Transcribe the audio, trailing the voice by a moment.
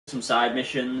some side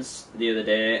missions the other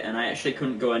day, and I actually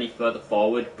couldn't go any further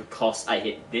forward because I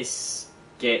hit this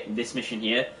mission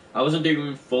here. I wasn't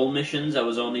doing full missions. I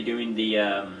was only doing the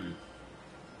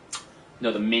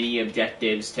the mini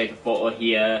objectives. Take a photo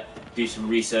here, do some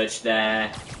research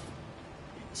there,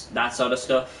 that sort of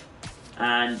stuff.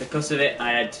 And because of it,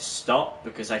 I had to stop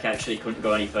because I actually couldn't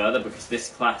go any further because this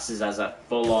classes as a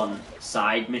full-on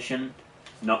side mission,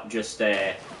 not just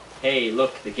a hey,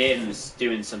 look, the game's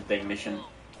doing something mission.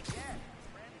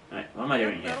 Right, what am I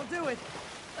doing here? That'll do it.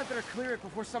 I better clear it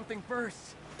before something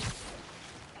bursts.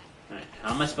 Right,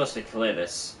 how am I supposed to clear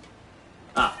this?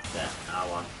 Ah, there,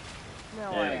 R1.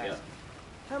 Now There I we ask, go.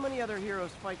 how many other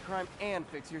heroes fight crime and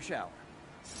fix your shower?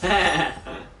 Ow.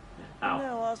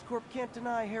 Now Oscorp can't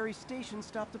deny Harry's station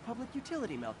stopped a public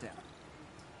utility meltdown.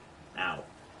 Ow.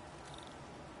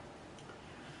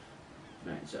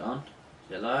 Right, is it on?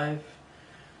 Is it live?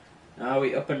 Are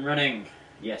we up and running?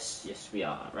 Yes, yes we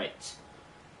are. Right.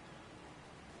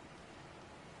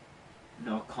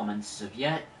 No comments of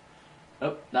yet.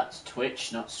 Oh, that's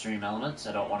Twitch, not Stream Elements.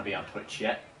 I don't want to be on Twitch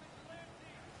yet.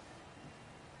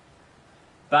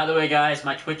 By the way, guys,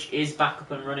 my Twitch is back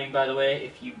up and running, by the way.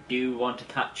 If you do want to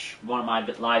catch one of my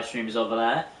live streams over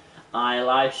there, I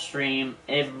live stream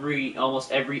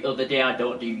almost every other day. I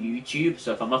don't do YouTube,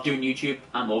 so if I'm not doing YouTube,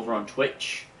 I'm over on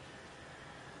Twitch.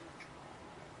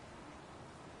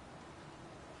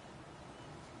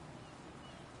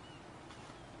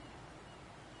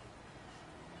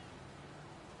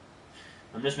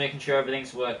 I'm just making sure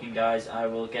everything's working, guys. I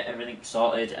will get everything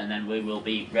sorted, and then we will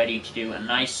be ready to do a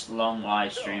nice, long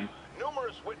live stream.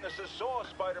 Numerous witnesses saw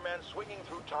Spider-Man swinging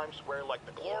through Times Square like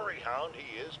the glory hound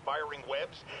he is, firing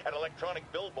webs at electronic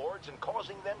billboards and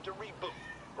causing them to reboot.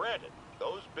 Granted,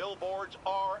 those billboards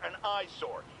are an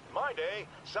eyesore. In my day,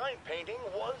 sign painting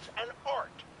was an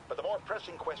art. But the more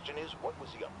pressing question is, what was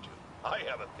he up to? I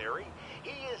have a theory.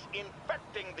 He is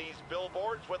infecting these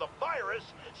billboards with a virus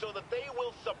so that they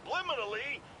will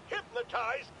subliminally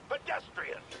hypnotize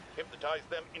pedestrians. Hypnotize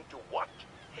them into what?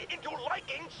 Into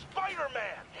liking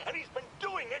Spider-Man. And he's been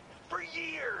doing it for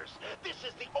years. This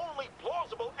is the only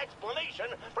plausible explanation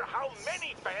for how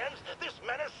many fans this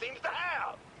menace seems to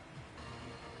have.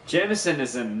 Jameson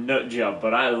is a nut job,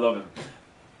 but I love him.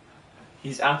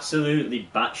 He's absolutely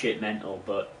batshit mental,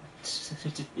 but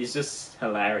he's just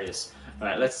hilarious.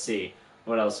 Right, let's see.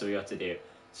 What else have we got to do?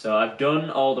 So I've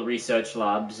done all the research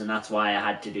labs, and that's why I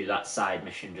had to do that side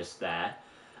mission just there.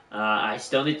 I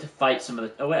still need to fight some of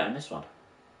the... Oh, wait, I missed one.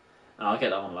 I'll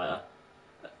get that one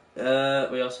later.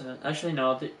 We also... Actually,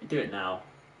 no, I'll do it now.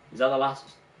 Is that the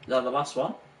last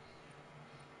one?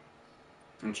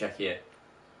 Let me check here.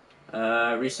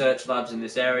 Research labs in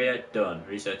this area, done.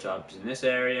 Research labs in this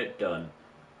area, done.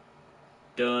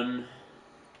 Done.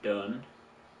 Done.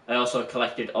 I also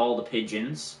collected all the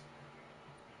pigeons.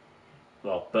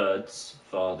 Well, birds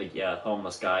for the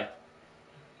homeless guy.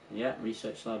 Yeah,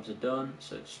 research labs are done,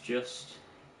 so it's just...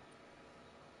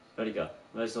 Where'd it go?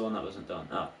 Where's the one that wasn't done?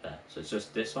 Oh, there. So it's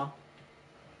just this one.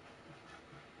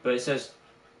 But it says...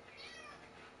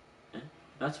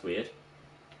 That's weird.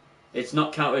 It's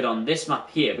not counted on this map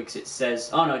here because it says...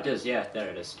 Oh, no, it does. Yeah, there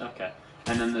it is. Okay.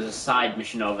 And then there's a side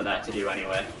mission over there to do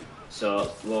anyway.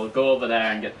 So we'll go over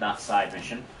there and get that side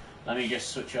mission. Let me just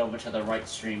switch over to the right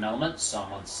stream elements. So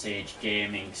I'm on Sage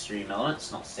Gaming stream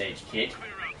elements, not Sage Kid.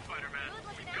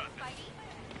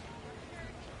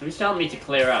 Who's telling me to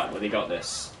clear out? Well, they got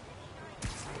this.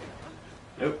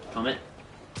 Oh, comment.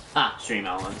 Ah, stream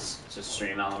elements. So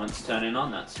stream elements turning on,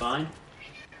 that's fine.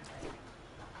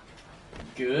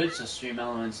 Good, so stream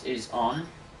elements is on.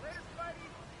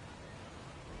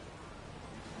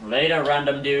 Later,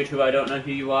 random dude who I don't know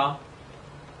who you are.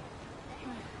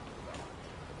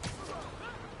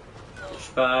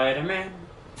 Spider-Man.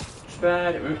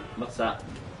 Spider-Man. What's that?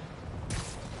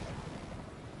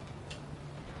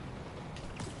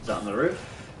 Is that on the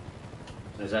roof?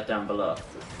 Or is that down below?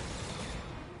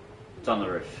 It's on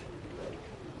the roof.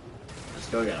 Let's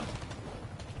go get him.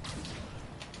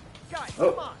 Guys,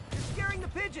 Oh. come on! You're scaring the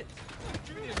pigeons!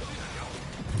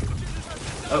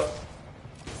 Oh.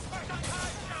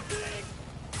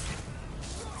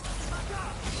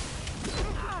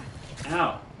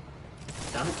 Ow.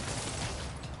 Damn it.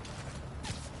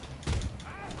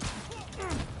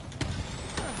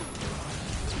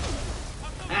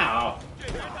 Ow.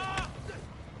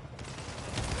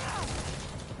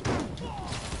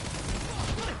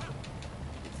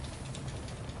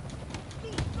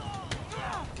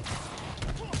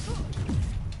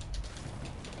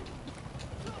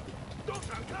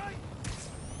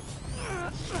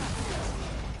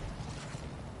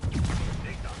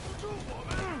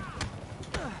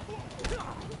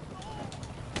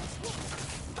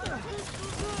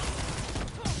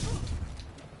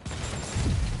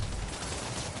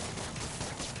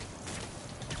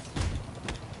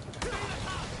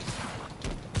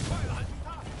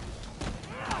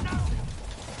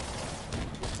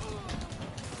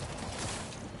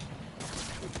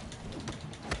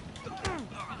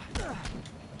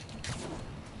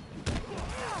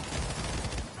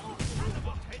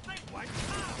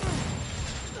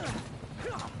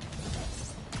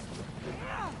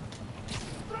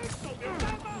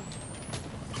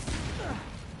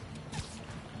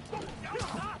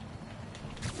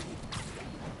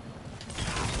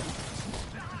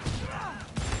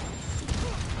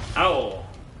 Oh!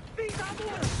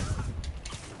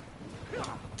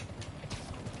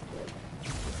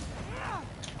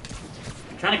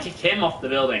 I'm trying to kick him off the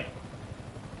building.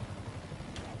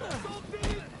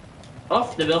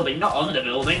 Off the building, not on the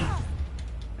building.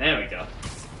 There we go.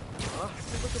 Well,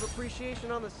 a look of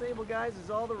appreciation on the Sable guys is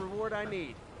all the reward I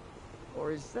need.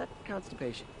 Or is that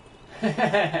constipation?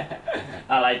 I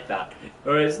like that.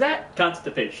 Or is that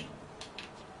constipation?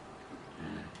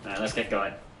 Alright, let's get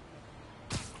going.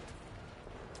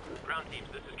 Ground teams,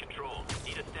 this is Control.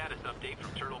 Need a status update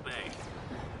from Turtle Bay.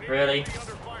 Really?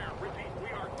 Under fire. Repeat, we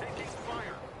are taking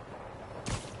fire.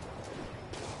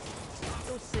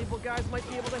 Those Sable guys might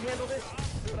be able to handle this,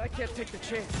 but I can't take the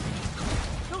chance.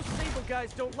 Those Sable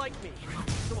guys don't like me,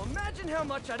 so imagine how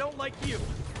much I don't like you.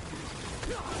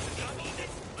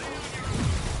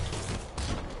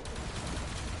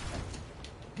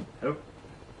 Oh.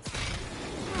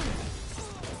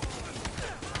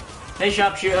 Hey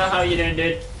sharpshooter, how you doing,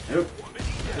 dude? Oh.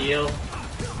 Heal.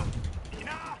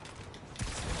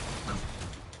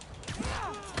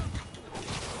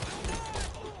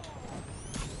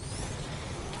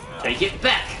 Take it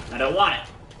back! I don't want it!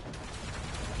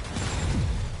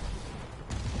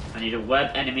 I need to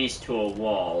web enemies to a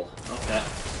wall. Okay.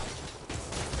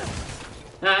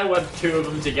 I webbed two of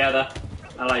them together.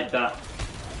 I like that.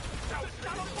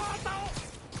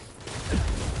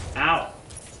 Ow!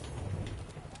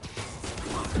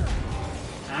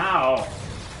 Ow!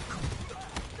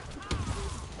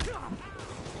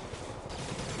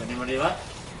 Is anybody left?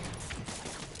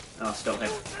 Oh, still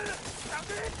him.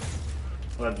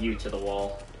 Web you to the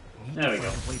wall. There we go.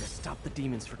 A way to stop the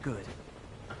demons for good.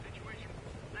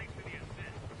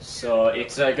 So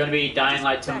it's going to be Dying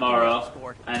Light tomorrow,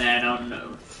 and then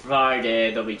on Friday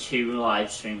there'll be 2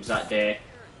 live streams that day.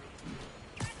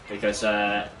 Because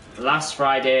last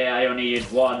Friday I only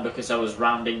did 1 because I was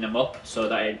rounding them up so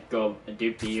that I'd go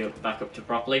do the back up to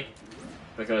properly.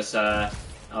 Because I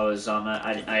was on,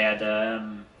 I had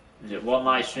was it 1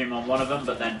 live stream on one of them,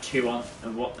 but then 2 on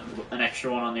an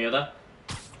extra one on the other.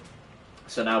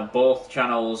 So now both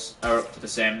channels are up to the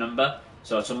same number.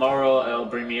 So tomorrow it'll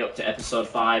bring me up to episode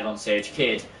 5 on Sage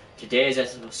Kid. Today's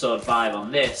episode 5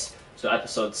 on this. So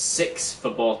episode 6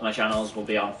 for both my channels will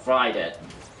be on Friday.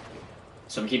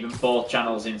 So I'm keeping both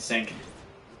channels in sync.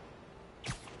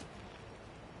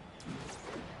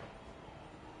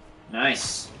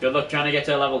 Nice. Good luck trying to get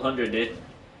to a level 100, dude.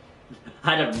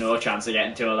 I'd have no chance of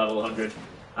getting to a level 100.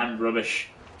 I'm rubbish.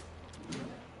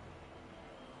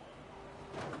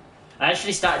 I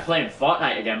actually started playing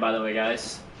Fortnite again, by the way,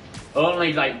 guys.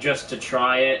 Only, like, just to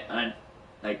try it and,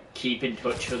 like, keep in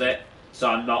touch with it so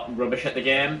I'm not rubbish at the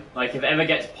game. Like, if it ever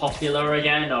gets popular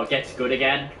again or gets good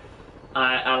again,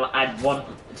 I'd want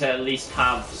to at least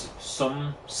have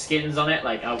some skins on it.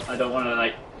 Like, I don't want to,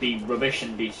 like, be rubbish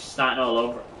and be starting all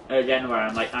over again where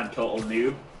I'm, like, I'm total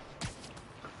noob.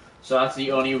 So that's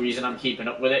the only reason I'm keeping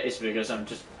up with it, is because I'm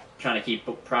just trying to keep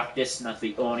up practice, and that's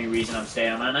the only reason I'm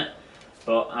staying on it.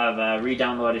 But I've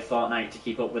re-downloaded Fortnite to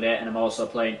keep up with it, and I'm also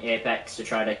playing Apex to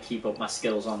try to keep up my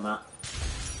skills on that.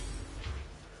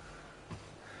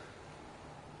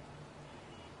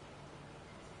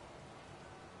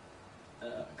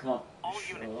 Come on. All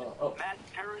units. Mass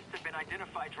terrorists have been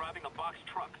identified driving a box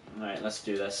truck. Alright, let's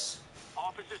do this.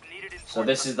 Officers needed in So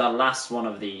this is the last one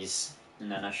of these,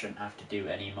 and then I shouldn't have to do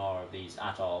any more of these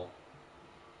at all.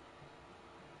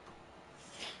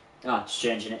 Oh, it's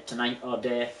changing it to night or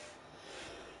day.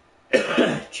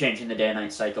 Changing the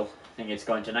day-night cycle. I think it's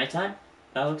going to nighttime,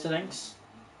 by the looks of things.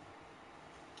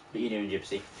 What are you doing,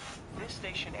 Gypsy? This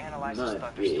station analyzes My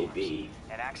thunderstorms baby.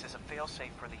 and acts as a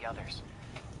failsafe for the others.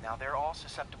 Now, they're all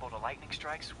susceptible to lightning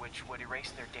strikes, which would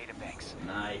erase their data banks.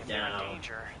 Lie If they're in down.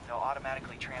 danger, they'll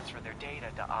automatically transfer their data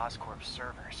to Oscorp's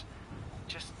servers.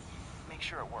 Just make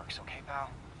sure it works, okay, pal?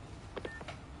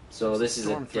 So this is a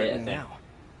Storm data threatening thing. now,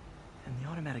 and the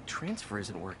automatic transfer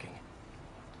isn't working.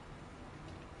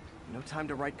 No time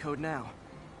to write code now.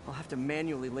 I'll have to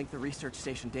manually link the research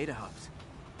station data hubs.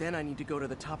 Then I need to go to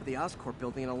the top of the Oscorp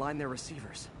building and align their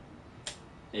receivers.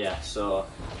 Yeah, so...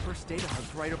 First data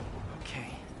hub's right over... Okay.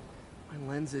 My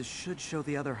lenses should show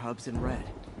the other hubs in red.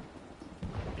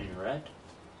 In red?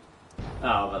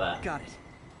 Oh, over there. Got it.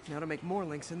 Now to make more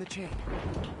links in the chain.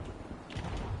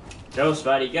 Go,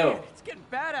 Spidey, go! Man, it's getting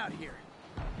bad out here.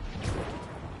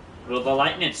 Will the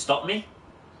lightning stop me?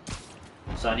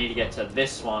 So I need to get to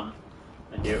this one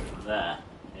and do it from there.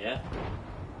 Yeah?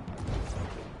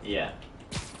 Yeah.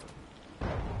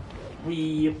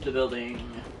 Wee up the building.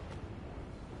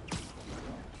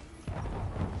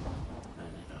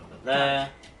 And then over there.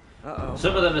 Uh-oh.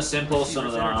 Some of them are simple, some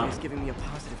of them energy aren't. is giving me a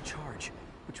positive charge,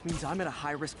 which means I'm at a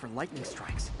high risk for lightning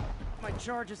strikes. My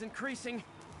charge is increasing.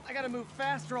 I gotta move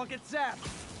fast or I'll get zapped.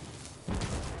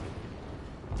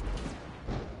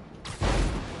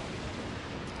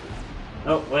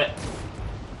 Oh, wait.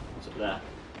 What's up there?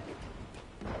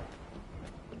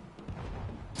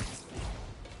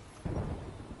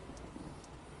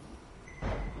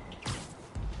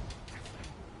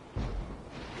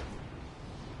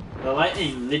 The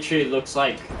lightning literally looks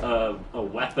like a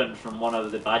weapon from one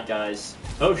of the bad guys.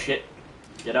 Oh shit.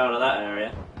 Get out of that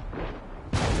area.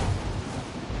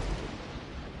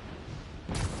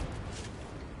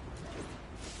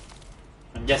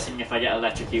 I'm guessing if I get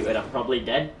electrocuted, I'm probably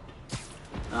dead.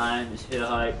 And here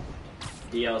hype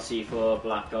DLC for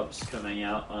Black Ops coming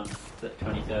out on the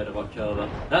 23rd of October.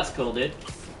 That's cool, dude.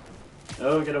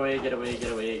 Oh, get away, get away,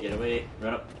 get away, get away.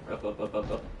 Run up, up, up, up,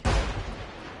 up, up.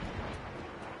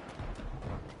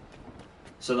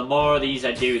 So the more of these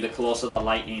I do, the closer the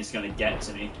lightning is going to get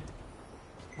to me.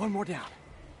 One more down.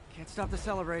 Can't stop the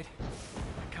celebrate.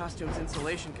 My costume's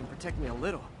insulation can protect me a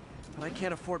little, but I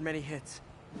can't afford many hits.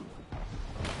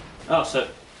 Oh, so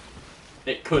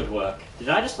it could work. Did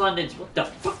I just land into... What the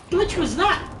fuck glitch was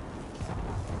that?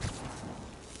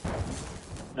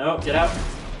 No, get out.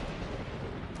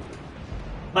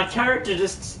 My character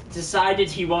just decided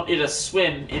he wanted to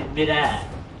swim in midair.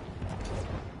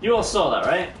 You all saw that,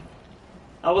 right?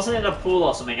 I wasn't in a pool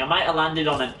or something. I might have landed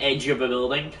on an edge of a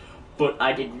building, but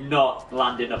I did not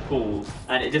land in a pool.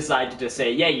 And it decided to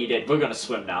say, yeah, you did. We're going to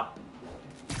swim now.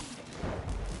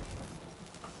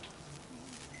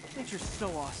 Nature's so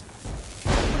awesome.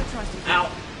 I'm gonna try some...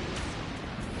 Ow.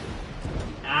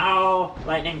 Ow.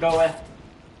 Lightning, go away.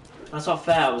 That's not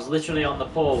fair. I was literally on the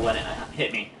pole when it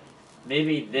hit me.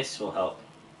 Maybe this will help.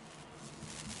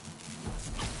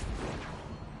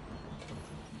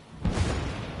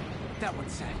 That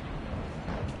one's set.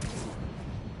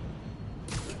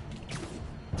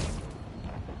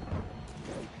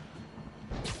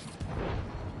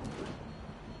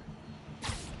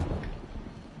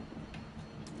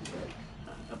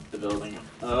 Up the building.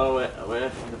 Oh, away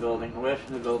from the building. Away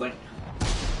from the building.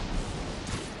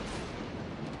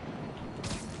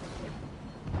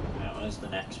 Right, where's the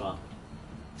next one?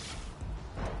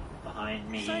 Behind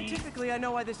me. Scientifically, I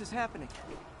know why this is happening.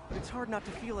 But it's hard not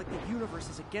to feel like the universe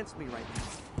is against me right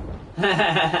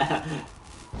now.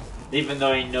 Even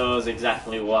though he knows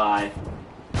exactly why.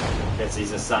 Because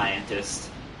he's a scientist.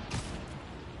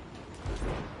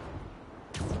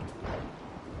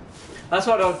 That's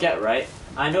what I don't get, right?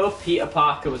 I know Peter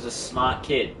Parker was a smart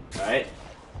kid, right?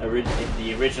 In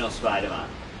the original Spider-Man.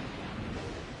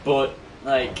 But,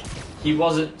 like, he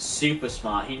wasn't super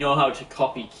smart. He knew how to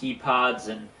copy keypads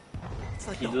and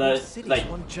he learned, like,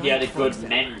 he had a good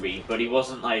memory, but he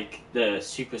wasn't like the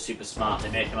super smart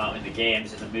they make him out in the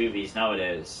games and the movies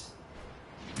nowadays.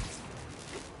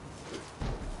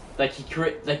 Like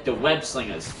like the web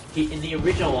slingers. In the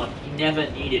original one, he never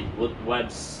needed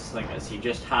web slingers. He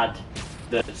just had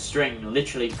the string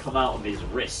literally come out of his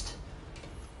wrist,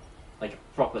 like a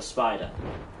proper spider.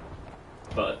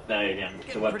 But there again,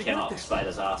 the web came out of the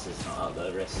spider's asses, not out of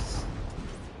the wrists.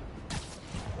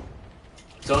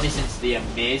 It's only since the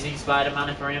Amazing Spider-Man,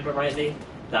 if I remember rightly,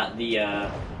 that the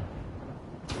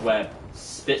web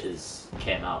spitters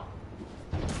came out.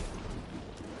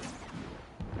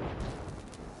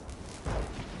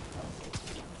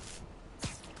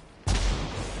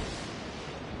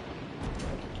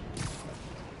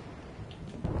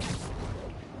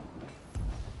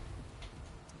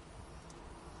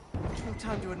 No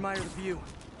time to admire the view.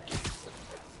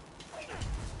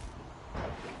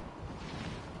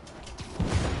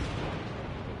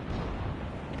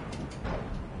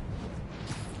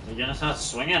 Are you gonna start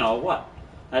swinging or what?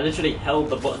 I literally held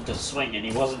the button to swing and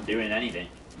he wasn't doing anything.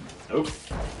 Nope.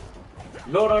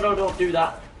 No, don't do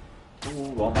that.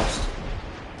 Ooh, almost.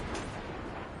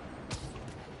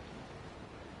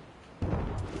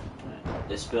 Right,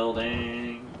 this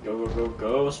building. Go,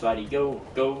 Spidey, go,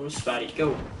 Spidey,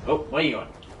 go. Oh, where are you going?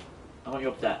 I want you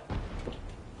up there.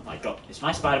 Oh my god, is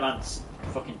my Spider-Man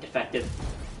fucking defective?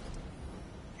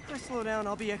 Press slow down,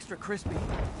 I'll be extra crispy.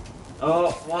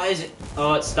 Oh, why is it?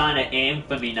 Oh, it's starting to aim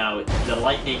for me now. The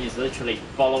lightning is literally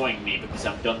following me because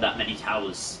I've done that many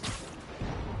towers.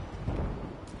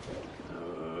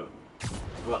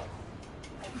 What?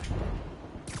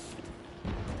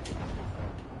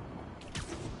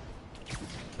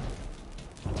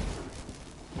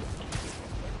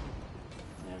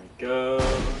 There we go. Right,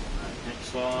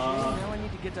 next one. Now I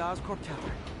need to get to Oscorp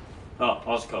Tower. Oh,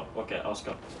 Oscorp. Okay,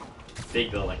 Oscorp. Big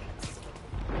building.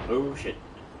 Oh shit.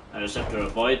 I just have to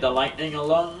avoid the lightning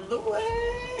along the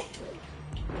way.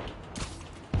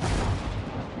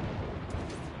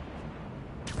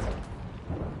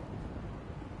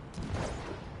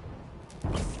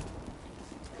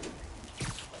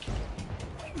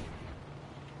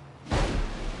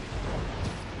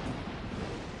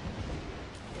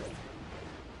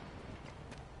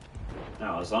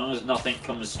 Now, as long as nothing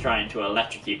comes trying to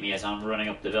electrocute me as I'm running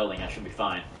up the building, I should be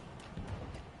fine.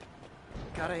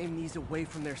 Gotta aim these away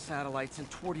from their satellites and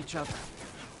toward each other.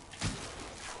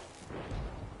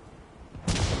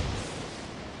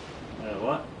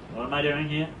 What? What am I doing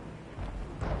here?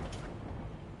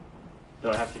 Do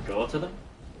I have to go to them?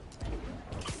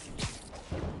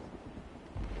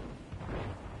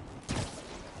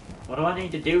 What do I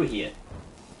need to do here?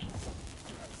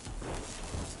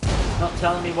 Not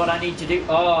telling me what I need to do.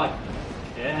 Oh,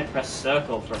 okay, I pressed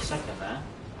circle for a second there.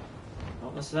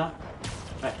 What was that?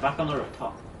 Right, back on the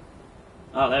rooftop.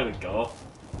 Oh, there we go.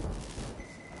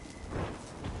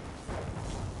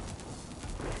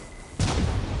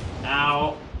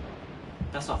 Ow.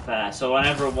 That's not fair. So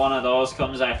whenever one of those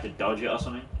comes, I have to dodge it or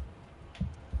something?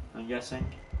 I'm guessing.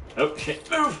 Oh, shit.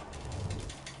 Move!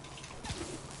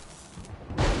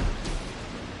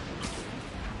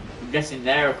 I'm guessing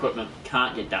their equipment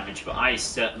can't get damaged, but I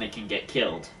certainly can get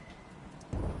killed.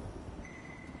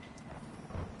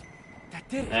 That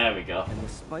did it. There we go. And the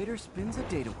spider spins a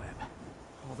data web.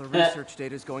 All the research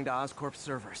data is going to Oscorp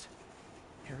servers.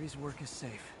 Harry's work is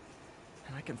safe.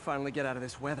 And I can finally get out of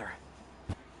this weather.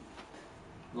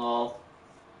 Lol.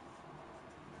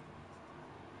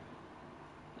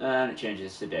 And it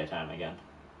changes to daytime again.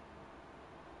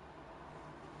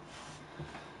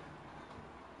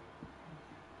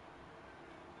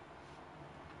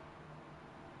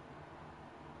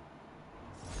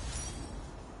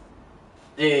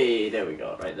 Hey, there we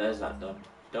go. Right, there's that dog.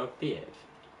 Dog beard.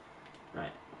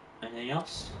 Right. Anything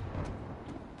else?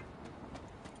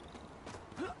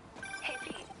 Hey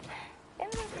Pete, in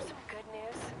the mood for some good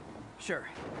news? Sure.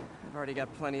 I've already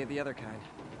got plenty of the other kind.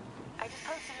 I just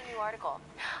posted a new article.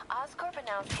 Oscorp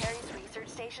announced Harry's research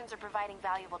stations are providing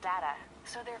valuable data,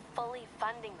 so they're fully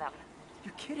funding them.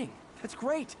 You're kidding. That's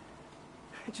great.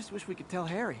 I just wish we could tell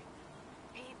Harry.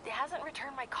 He hasn't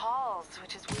returned my calls,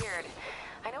 which is weird.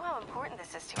 I know how important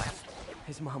this is to him.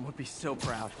 His mom would be so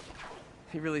proud.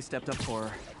 He really stepped up for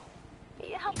her.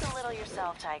 You helped a little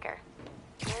yourself, Tiger.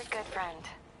 You're a good friend.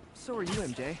 So are you,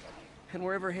 MJ. And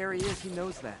wherever Harry is, he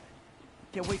knows that.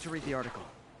 Can't wait to read the article.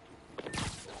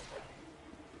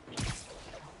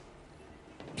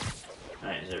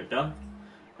 Alright, is it done?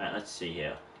 Right, let's see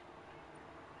here.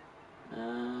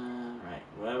 Right,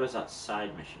 where was that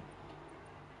side mission?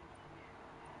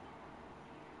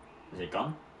 Is it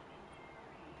gone?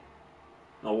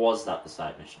 Or was that the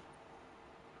side mission?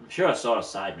 I'm sure I saw a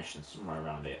side mission somewhere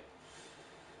around here.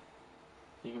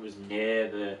 I think it was near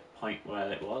the point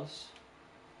where it was.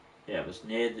 Yeah, it was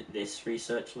near this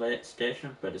research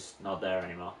station, but it's not there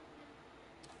anymore.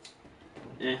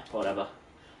 Whatever.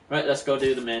 Right, let's go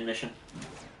do the main mission.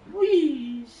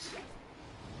 Wheeze!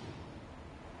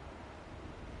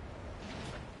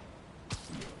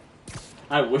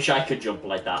 I wish I could jump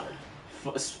like that.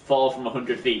 Fall from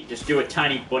 100 feet. Just do a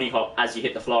tiny bunny hop as you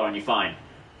hit the floor and you're fine.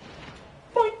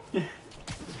 Boing!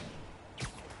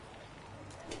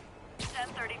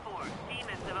 1034.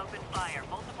 Demons have opened fire.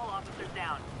 Multiple officers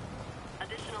down.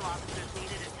 Additional officers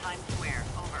needed at Times Square.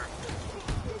 Over.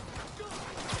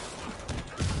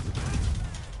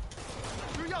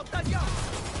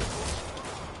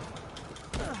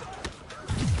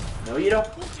 No, you don't.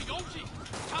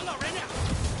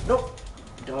 Nope.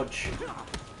 Dodge.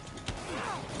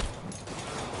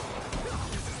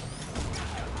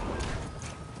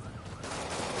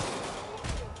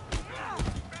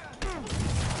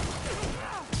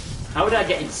 How did I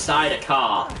get inside a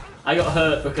car? I got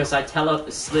hurt because I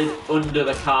slid under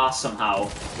the car somehow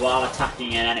while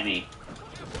attacking an enemy.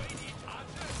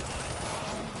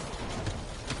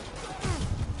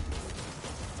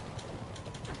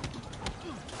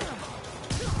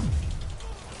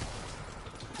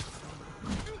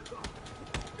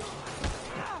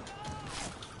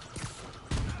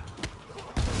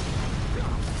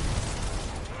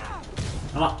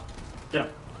 Come on. Get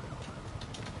him.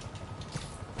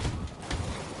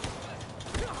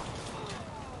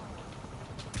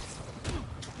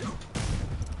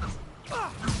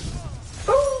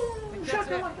 That's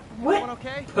it. What? Everyone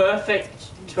okay?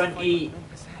 Perfect 20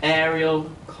 aerial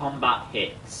combat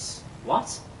hits.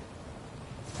 What?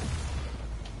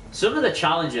 Some of the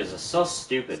challenges are so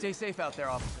stupid. Stay safe out there,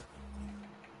 officer.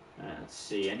 Let's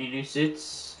see, any new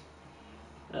suits?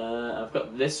 I've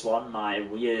got this one, my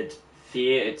weird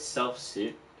Fear Itself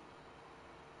suit.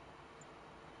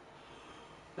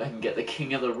 I can get the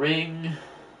King of the Ring,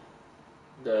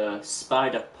 the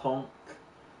Spider Punk,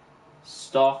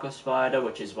 Stalker Spider,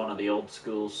 which is one of the old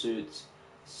school suits,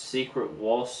 Secret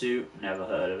War suit, never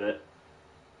heard of it.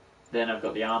 Then I've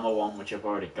got the armor one, which I've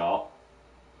already got.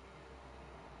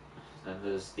 Then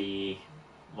there's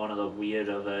one of the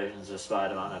weirder versions of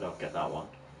Spider-Man, I don't get that one.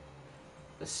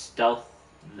 The stealth,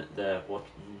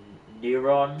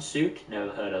 Neuron suit, never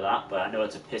heard of that, but I know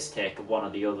it's a piss take of one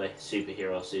of the other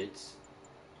superhero suits.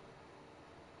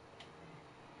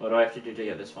 What do I have to do to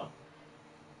get this one?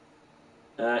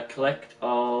 Collect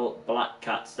all Black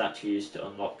Cat statues to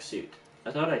unlock suit.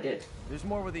 I thought I did. There's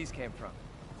more where these came from.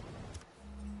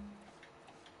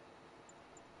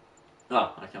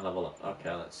 Oh, I can level up.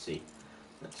 Okay, let's see.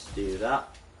 Let's do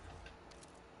that.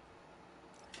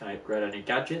 Can I upgrade any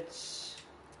gadgets?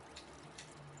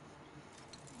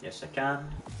 Yes, I can.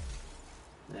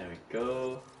 There we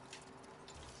go.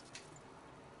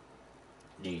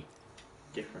 Need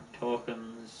different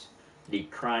tokens.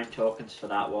 Need crime tokens for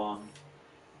that one.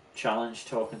 Challenge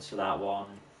tokens for that one.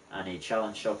 I need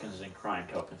challenge tokens and crime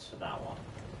tokens for that one.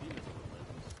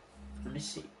 Let me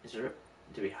see.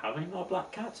 Do we have any more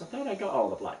Black Cats? I thought I got all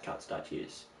the Black Cat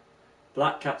statues.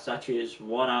 Black Cat statues,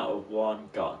 1 out of 1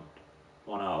 gone.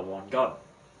 1 out of 1 gone.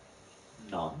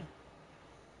 None.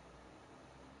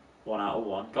 1 out of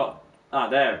 1 gone. Ah,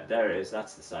 there it is.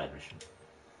 That's the side mission.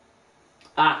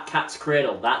 Ah, Cat's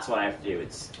Cradle. That's what I have to do.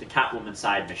 It's the Catwoman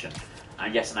side mission.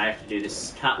 I'm guessing I have to do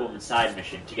this Catwoman side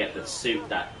mission to get the suit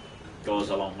that goes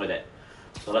along with it.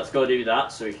 So let's go do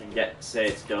that so we can say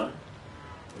it's done.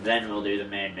 Then we'll do the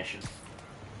main mission.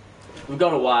 We've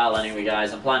got a while anyway,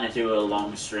 guys. I'm planning to do a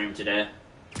long stream today.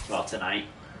 Well, tonight.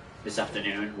 This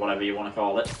afternoon. Whatever you want to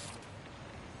call it.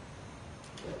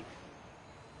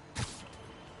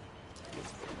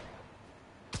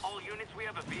 All units, we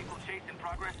have a vehicle chase in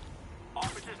progress.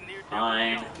 Officers near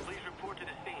Fine. please report to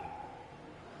the scene.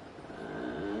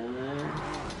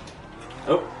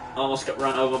 Oh, almost got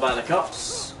run over by the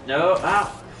cops. No,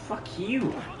 fuck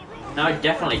you. No, I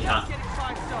definitely can't. Getting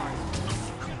 5 stars.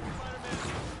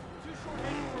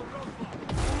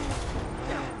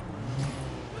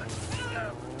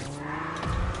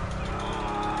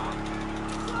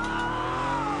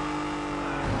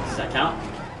 Does that count?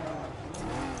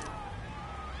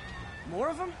 More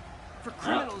of them? For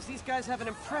criminals, these guys have an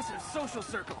impressive social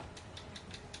circle.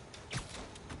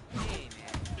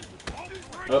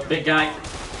 Oh, big guy.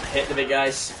 I hit the big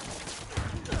guys.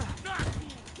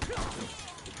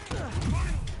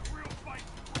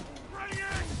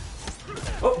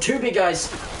 Oh, 2 big guys.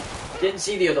 Didn't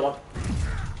see the other one.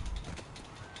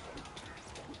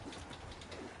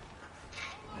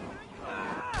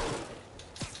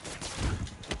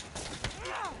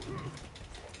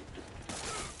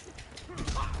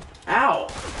 Ow!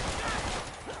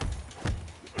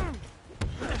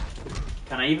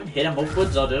 Can I even hit him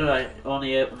upwards, or am I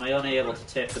only able to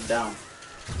take them down?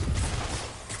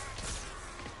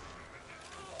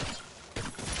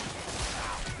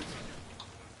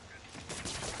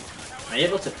 Am I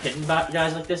able to pin back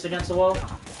guys like this against the wall?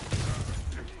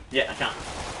 Yeah, I can.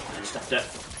 I just have to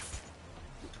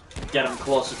get them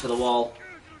closer to the wall.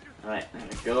 Alright, there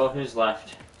we go. Who's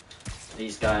left?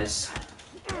 These guys.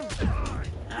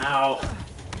 Ow!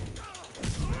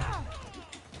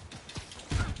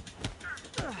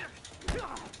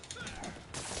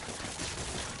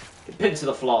 Get pinned to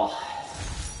the floor.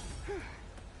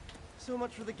 So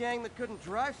much for the gang that couldn't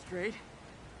drive straight.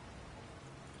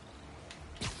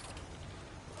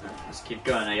 Let's keep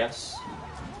going, I guess.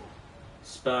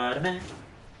 Spider-Man.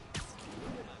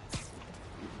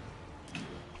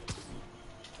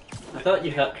 I thought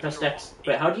you had pressed X.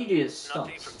 Wait, how do you do the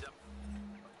stunts?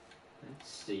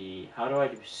 Let's see. How do I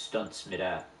do stunts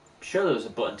midair? I'm sure there was a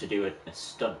button to do a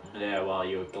stunt midair while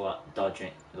you were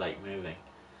dodging, like moving.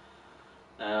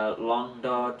 Long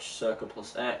dodge, circle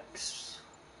plus X.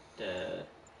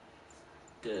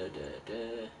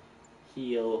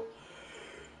 Heal.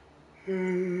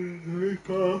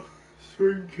 Reaper,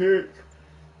 swing kick,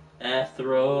 air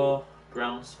throw,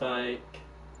 ground spike,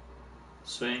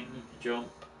 swing,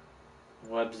 jump,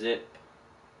 web zip,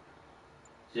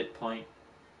 zip point,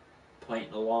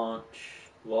 point to launch,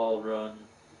 wall run,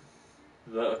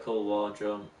 vertical wall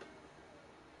jump,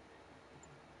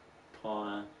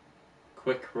 corner,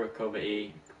 quick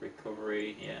recovery,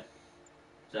 yeah.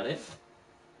 Is that it?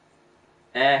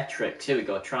 Air tricks, here we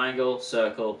go. Triangle,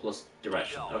 circle, plus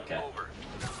direction. Okay. Over.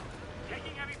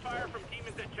 Taking heavy fire from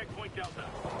demons at checkpoint Delta.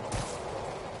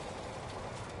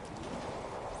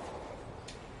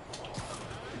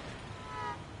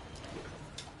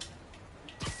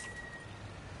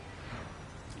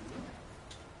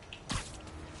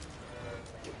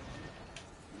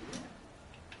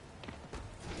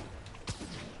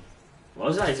 What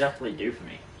does that exactly do for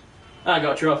me? Oh, I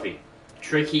got a trophy.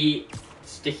 Tricky,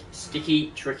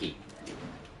 sticky, tricky.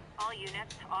 All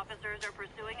units, officers are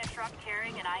pursuing a truck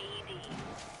carrying an IED.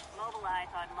 Mobilize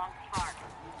on Monk's Park.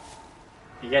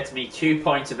 You get me 2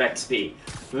 points of XP.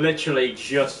 Literally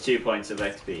just 2 points of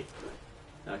XP.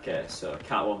 Okay, so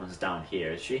Catwoman's down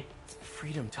here, is she?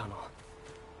 Freedom Tunnel.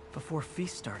 Before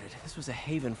Feast started, this was a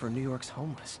haven for New York's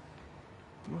homeless.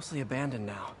 Mostly abandoned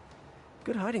now.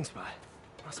 Good hiding spot.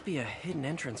 Must be a hidden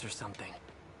entrance or something.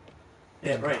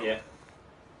 Yeah, right here.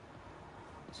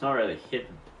 It's not really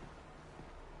hidden.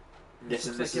 This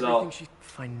is all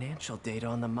financial data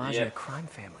on the Maggia crime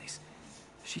families.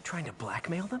 Is she trying to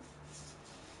blackmail them?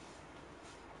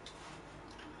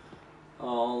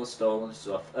 all the stolen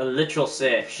stuff. A literal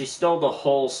safe. She stole the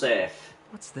whole safe.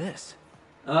 What's this?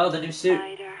 Oh, the new suit.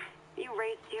 Spider, you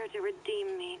raced here to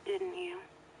redeem me, didn't you?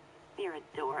 You're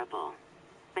adorable.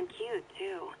 And cute,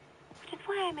 too. Which is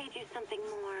why I made you something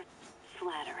more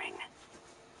flattering.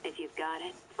 If you've got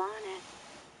it, flaunt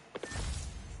it.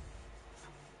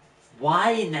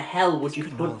 Why in the hell would you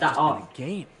put that on? A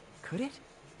game, could it?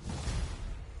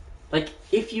 Like,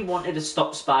 if you wanted to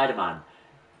stop Spider-Man,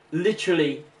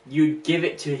 literally, you'd give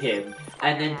it to him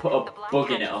and then put a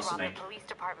bug in it or something. The police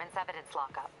department's evidence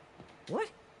lockup. What?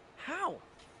 How?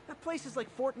 That place is like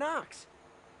Fort Knox.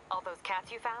 All those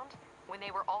cats you found? When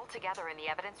they were all together in the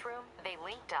evidence room, they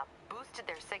linked up, boosted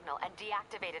their signal, and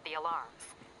deactivated the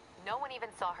alarms. No one even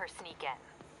saw her sneak in.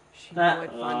 She knew I'd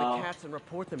find the cats and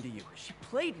report them to you. She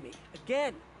played me,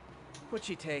 again. What'd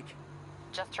she take?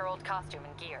 Just her old costume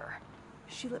and gear.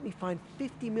 She let me find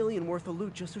 50 million worth of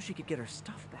loot just so she could get her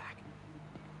stuff back.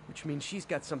 Which means she's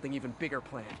got something even bigger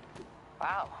planned.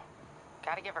 Wow.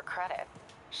 Gotta give her credit.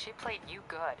 She played you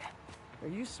good. Are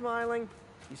you smiling?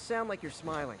 You sound like you're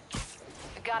smiling.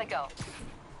 Gotta go.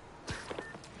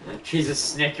 She's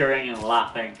just snickering and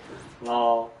laughing.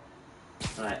 Lol.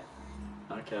 Right.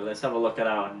 Okay, let's have a look at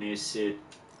our new suit.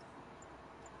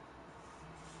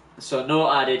 So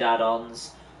no added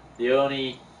add-ons. The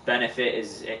only benefit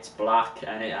is it's black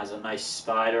and it has a nice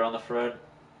spider on the front.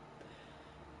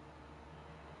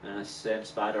 And the same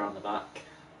spider on the back.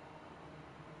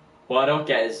 What I don't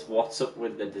get is what's up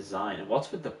with the design and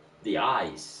what's with the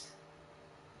eyes.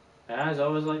 The eyes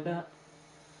always like that?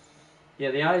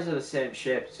 Yeah, the eyes are the same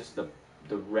shape, it's just the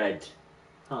red.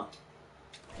 Huh.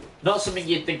 Not something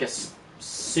you'd think a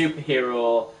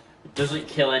superhero who doesn't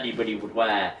kill anybody would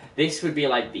wear. This would be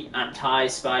like the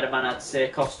anti-Spider-Man, I'd say,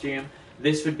 costume.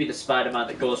 This would be the Spider-Man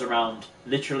that goes around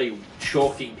literally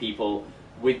choking people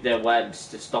with their webs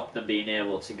to stop them being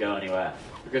able to go anywhere.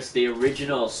 Because the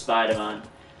original Spider-Man,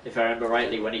 if I remember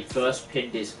rightly, when he first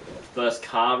pinned his first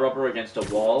car robber against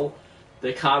a wall,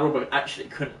 the car robber actually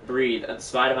couldn't breathe, and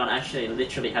Spider-Man actually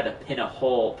literally had to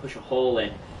push a hole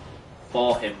in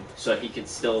for him so he could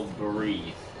still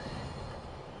breathe.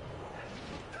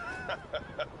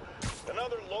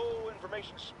 Another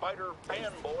low-information Spider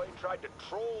fanboy tried to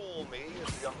troll me,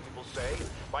 as the young people say,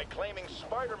 by claiming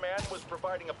Spider-Man was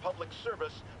providing a public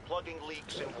service plugging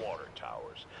leaks in water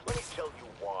towers. Let me tell you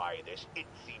why this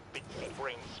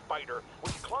itsy-bitsy-brain spider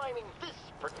was climbing this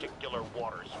particular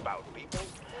water spout, people.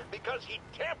 Because he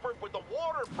tampered with the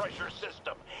water pressure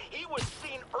system. He was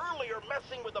seen earlier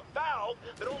messing with a valve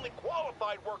that only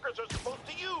qualified workers are supposed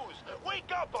to use.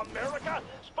 Wake up, America!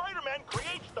 Spider-Man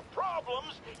creates the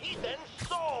problems he then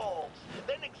solves,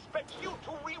 then expects you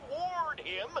to reward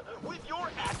him with your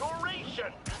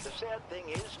adoration. The sad thing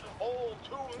is, all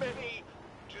too many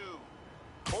do.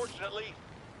 Fortunately,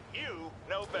 you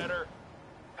know better,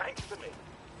 thanks to me.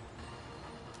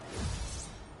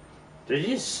 Did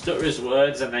he just stutter his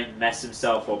words and then mess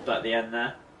himself up at the end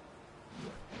there?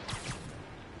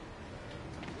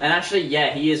 And actually,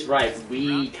 yeah, he is right.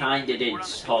 We kinda did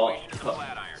talk.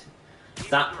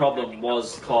 That problem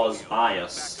was caused by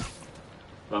us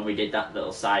when we did that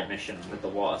little side mission with the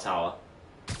water tower.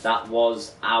 That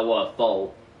was our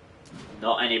fault,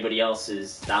 not anybody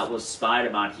else's. That was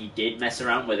Spider-Man. He did mess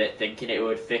around with it, thinking it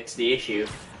would fix the issue,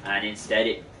 and instead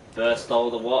it burst all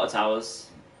the water towers.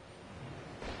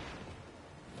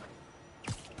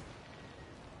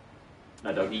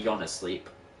 My doggy gone to sleep.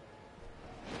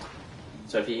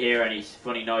 So if you hear any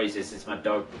funny noises, it's my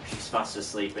dog. She's fast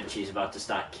asleep and she's about to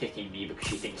start kicking me because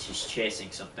she thinks she's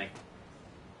chasing something.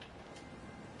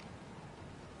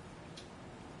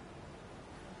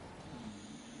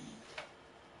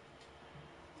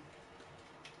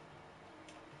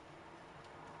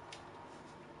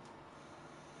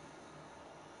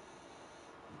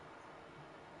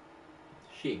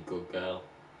 She a good girl.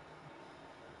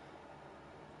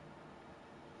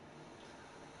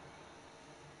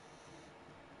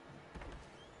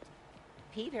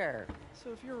 Peter.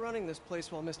 So if you're running this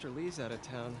place while Mr. Lee's out of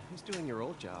town, who's doing your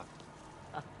old job?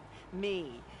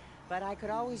 Me. But I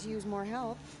could always use more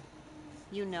help.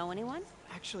 You know anyone?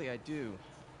 Actually, I do.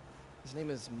 His name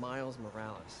is Miles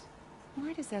Morales.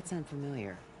 Why does that sound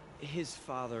familiar? His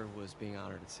father was being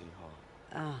honored at City Hall.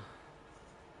 Oh.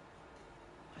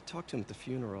 I talked to him at the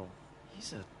funeral.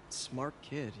 He's a smart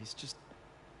kid. He's just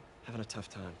having a tough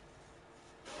time.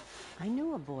 I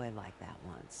knew a boy like that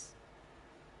once.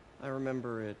 I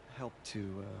remember it helped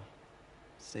to,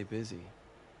 stay busy.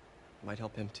 Might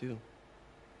help him, too.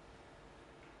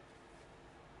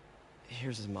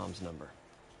 Here's his mom's number.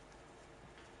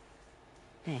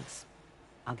 Thanks.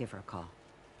 I'll give her a call.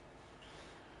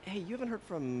 Hey, you haven't heard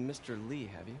from Mr. Lee,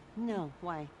 have you? No,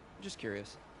 why? Just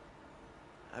curious.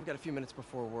 I've got a few minutes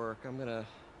before work. I'm gonna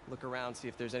look around, see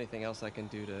if there's anything else I can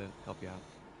do to help you out.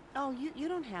 Oh, you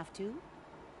don't have to.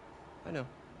 I know.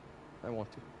 I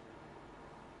want to.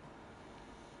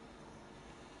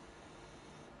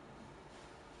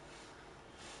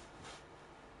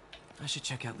 I should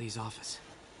check out Lee's office.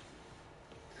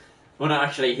 We're not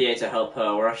actually here to help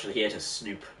her, we're actually here to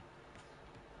snoop.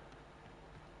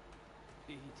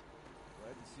 Pete,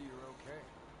 glad to see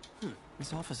you're okay.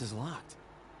 This office is locked.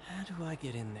 How do I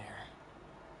get in there?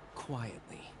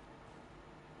 Quietly.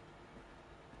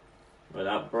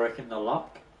 Without breaking the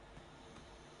lock?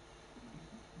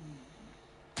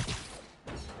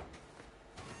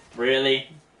 Really?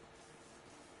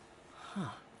 Huh.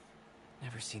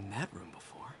 Never seen that room before.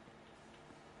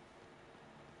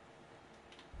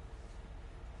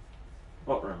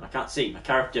 What room? I can't see. My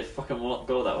character fucking won't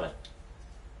go that way.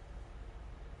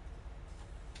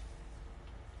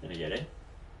 Gonna get in.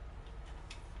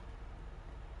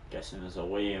 Guessing there's a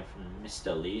way in from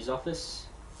Mr. Lee's office.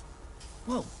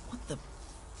 Whoa, what the?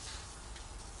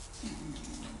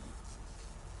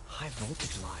 High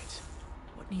voltage lines.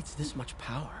 What needs this much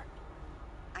power?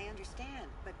 I understand,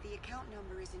 but the account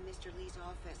number is in Mr. Lee's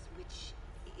office, which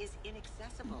is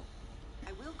inaccessible.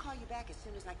 I will call you back as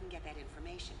soon as I can get that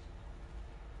information.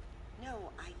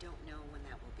 No, I don't know when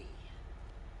that will be.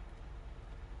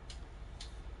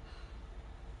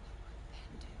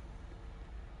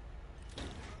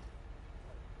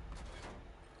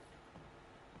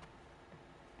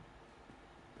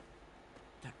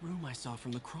 That room I saw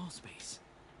from the crawl space.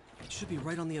 It should be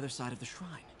right on the other side of the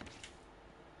shrine.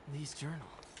 Lee's journal.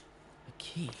 A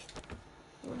key.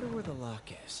 Wonder where the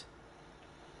lock is.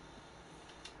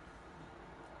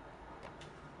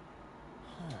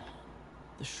 Huh.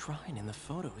 The shrine in the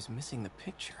photo is missing the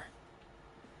picture.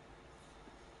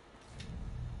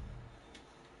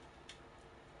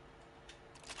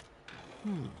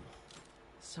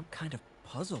 Some kind of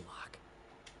puzzle lock.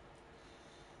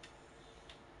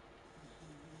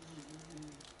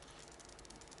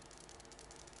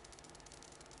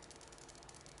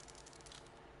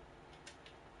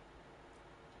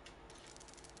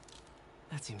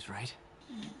 That seems right.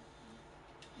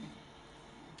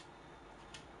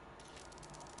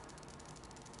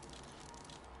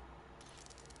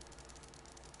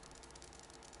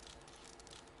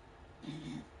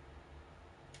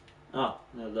 Oh,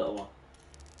 the little one.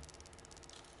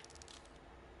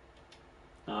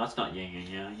 No, that's not yin and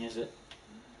yang, is it?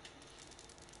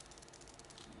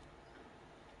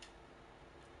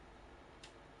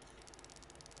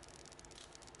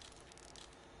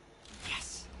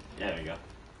 Yes. There we go. I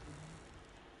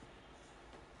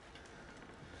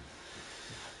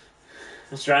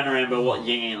was trying to remember what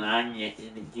yin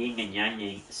and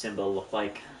yang symbol looked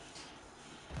like.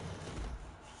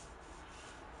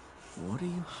 What are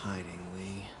you hiding,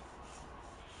 Lee?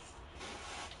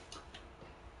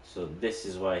 So this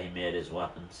is why he made his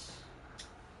weapons.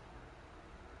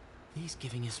 Lee's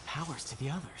giving his powers to the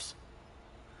others.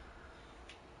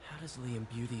 How does Lee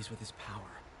imbue these with his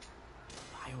power?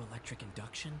 Bioelectric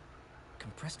induction?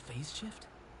 Compressed phase shift?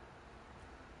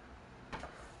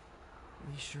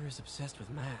 Lee sure is obsessed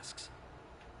with masks.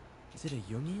 Is it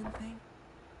a Jungian thing?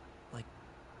 Like,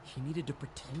 he needed to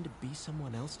pretend to be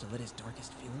someone else to let his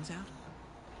darkest feelings out?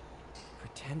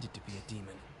 Pretended to be a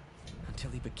demon, until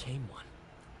he became one.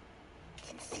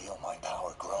 Can feel my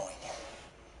power growing.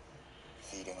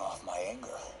 feeding off my anger.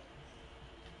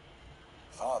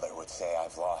 Father would say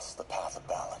I've lost the path of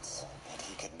balance, and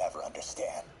he could never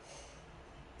understand.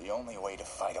 The only way to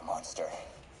fight a monster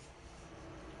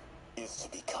is to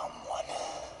become one.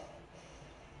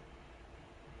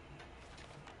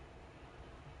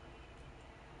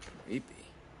 Creepy.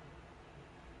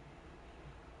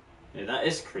 Yeah, that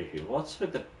is creepy. What's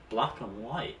with the black and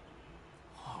white?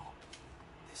 Whoa.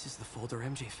 This is the folder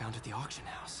MJ found at the auction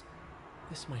house.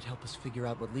 This might help us figure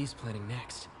out what Lee's planning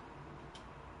next.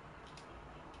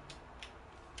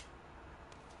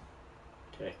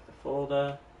 Take the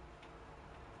folder.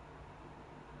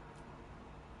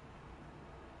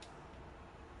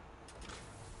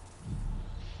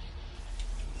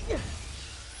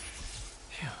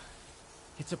 Phew.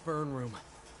 It's a burn room,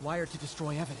 wired to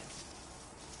destroy evidence.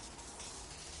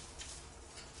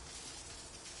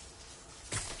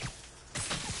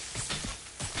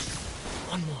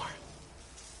 One more.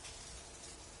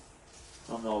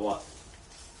 I don't know what.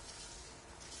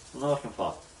 What am I looking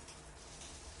for?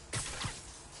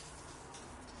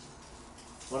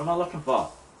 What am I looking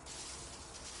for?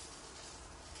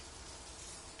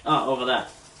 Oh, over there.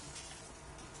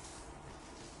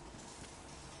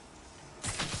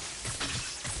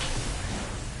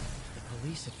 The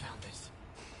police had found this.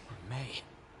 Or May.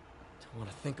 Don't want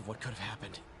to think of what could have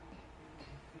happened.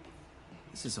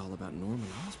 This is all about Norman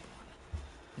Osborn.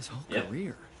 His whole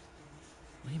career.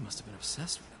 May must have been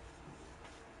obsessed with him.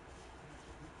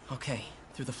 Okay,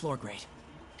 through the floor grate.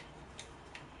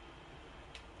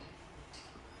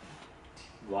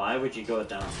 Why would you go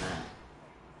down there?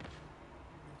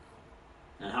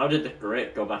 And how did the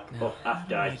grate go back up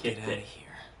after I kicked get out it? of here?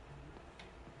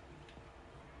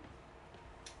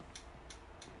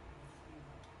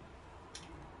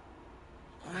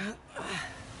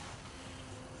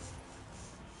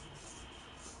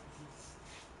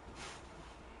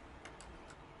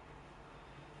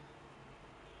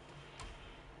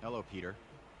 Hello, Peter.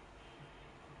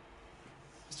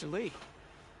 Mr. Lee.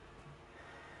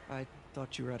 I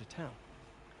thought you were out of town.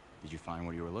 Did you find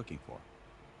what you were looking for?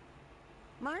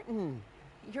 Martin,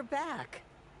 you're back.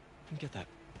 Get that.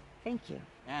 Thank you.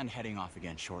 And heading off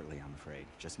again shortly, I'm afraid.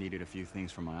 Just needed a few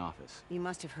things from my office. You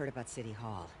must have heard about City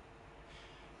Hall.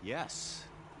 Yes.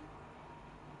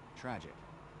 Tragic.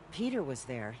 Peter was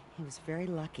there. He was very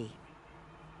lucky.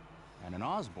 And an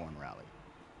Osborn rally.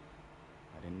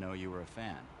 I didn't know you were a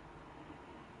fan.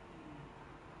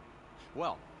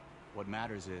 Well, what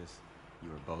matters is you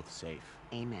are both safe.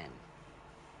 Amen.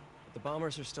 But the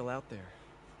bombers are still out there.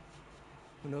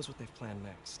 Who knows what they've planned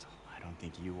next? I don't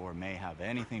think you or May have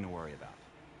anything to worry about.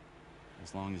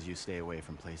 As long as you stay away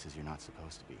from places you're not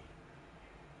supposed to be.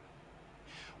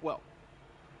 Well,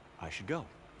 I should go.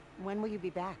 When will you be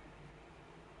back?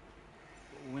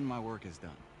 When my work is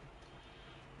done.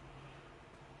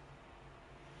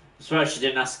 I swear she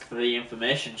didn't ask for the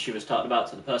information she was talking about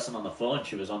to the person on the phone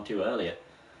she was on to earlier.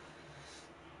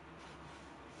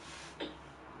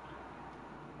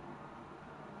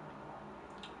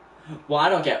 Well, I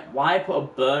don't get why put a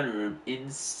burn room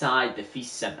inside the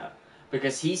feast center.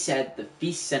 Because he said the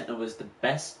feast center was the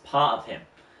best part of him.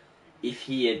 If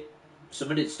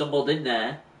somebody had stumbled in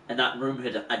there and that room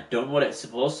had done what it's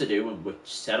supposed to do and was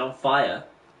set on fire.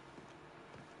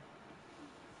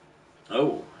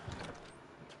 Oh.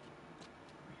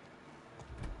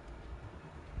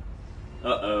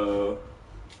 Uh-oh.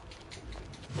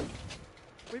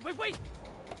 Wait!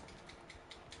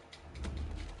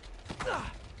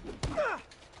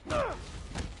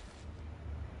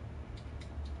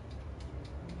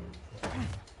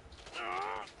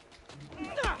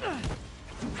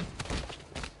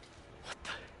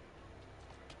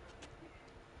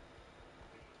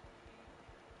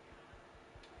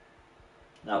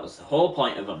 That was the whole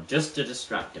point of him, just to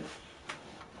distract him.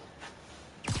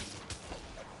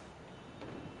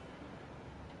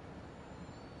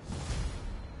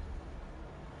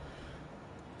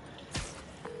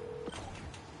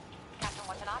 Captain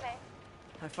Watanabe,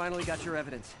 I finally got your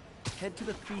evidence. Head to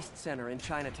the Feast Center in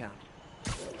Chinatown.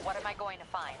 what am I going to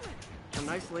find? A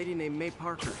nice lady named May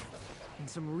Parker. And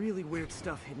some really weird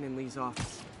stuff hidden in Lee's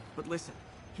office. But listen,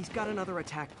 he's got another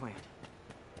attack planned.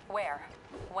 Where?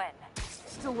 When?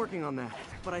 Still working on that,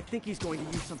 but I think he's going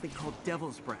to use something called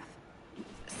Devil's Breath.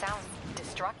 Sounds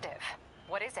destructive.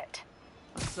 What is it?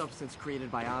 A substance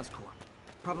created by Oscorp.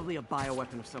 Probably a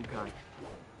bioweapon of some kind.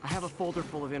 I have a folder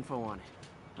full of info on it.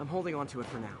 I'm holding on to it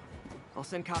for now. I'll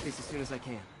send copies as soon as I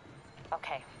can.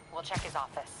 Okay, we'll check his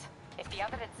office. If the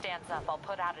evidence stands up, I'll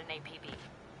put out an APB.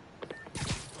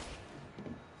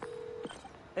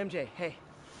 MJ, hey.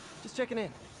 Just checking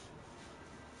in.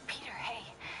 Peter, hey.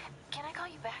 Can I call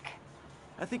you back?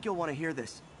 I think you'll want to hear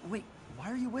this. Wait, why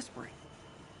are you whispering?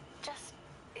 Just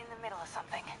in the middle of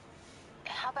something.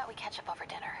 How about we catch up over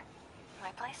dinner?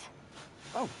 My place?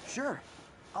 Oh, sure.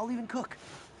 I'll even cook.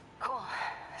 Cool.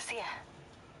 See ya.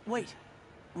 Wait,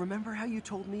 remember how you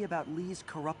told me about Lee's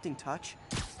corrupting touch?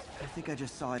 I think I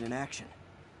just saw it in action.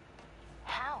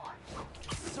 How?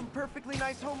 Some perfectly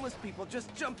nice homeless people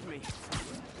just jumped me.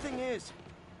 Thing is,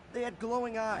 they had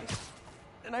glowing eyes.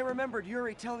 And I remembered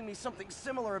Yuri telling me something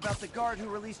similar about the guard who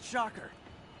released Shocker.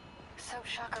 So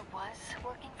Shocker was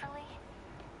working for Lee?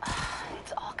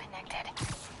 It's all connected.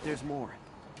 There's more,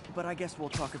 but I guess we'll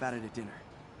talk about it at dinner.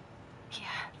 Yeah,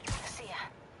 see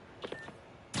ya.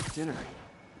 Dinner?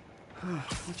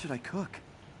 What should I cook?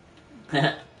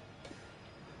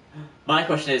 My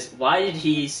question is, why did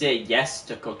he say yes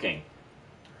to cooking?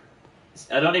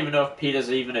 I don't even know if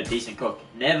Peter's even a decent cook.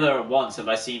 Never once have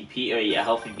I seen Peter eat a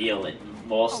healthy meal in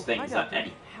most things that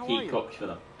he cooked for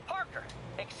them. Parker,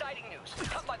 exciting news.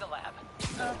 Come by the lab.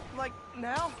 Like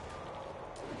now?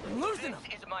 I'm losing them.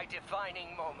 This is my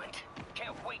defining moment.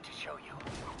 Can't wait to show you.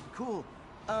 Cool.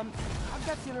 I've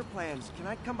got dinner plans. Can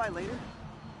I come by later?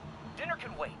 Dinner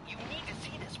can wait. You need to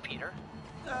see this, Peter.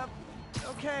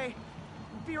 Okay.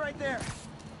 Be right there.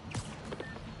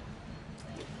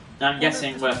 I'm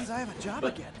guessing we're I have a job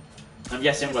again. I'm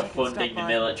guessing we're funding the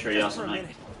military or something.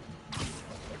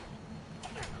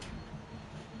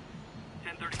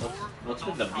 What's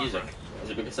with the music? Is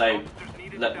it because I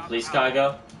let the police car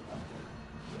go?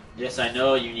 Yes, I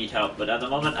know you need help, but at the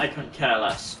moment I couldn't care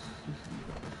less.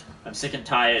 I'm sick and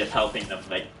tired of helping them.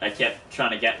 Like, I kept trying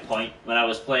to get point. When I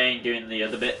was playing, doing the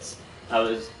other bits, I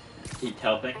was keep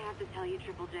helping. I have to tell you,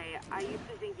 Triple J, I used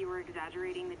to think you were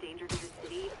exaggerating the danger to the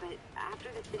city, but after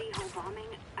the City Hall bombing,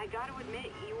 I gotta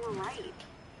admit, you were right.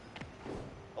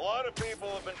 A lot of people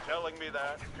have been telling me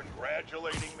that,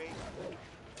 congratulating me,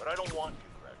 but I don't want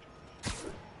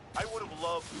congratulations. I would have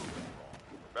loved to have been wrong.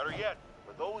 Or better yet,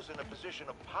 for those in a position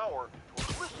of power to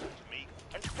have listened to me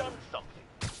and done something.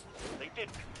 They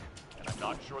didn't, and I'm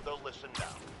not sure they'll listen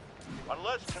now.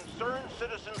 Unless concerned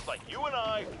citizens like you and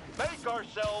I make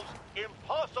ourselves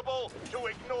impossible to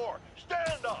ignore.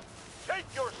 Stand up! Take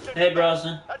your city Hey, back.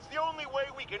 Brosnan. That's the only way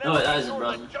we can No, that isn't ensure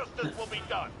Brosnan. that justice will be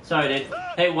done. Sorry, dude.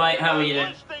 That Hey, White, how are you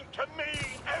doing? listening to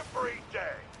me every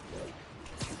day.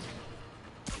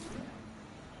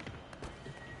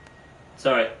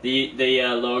 Sorry, the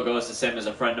logo is the same as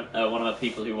a friend, one of the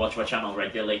people who watch my channel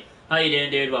regularly. How you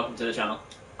doing, dude? Welcome to the channel.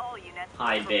 All units.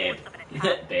 Hi, babe.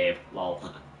 Babe, lol.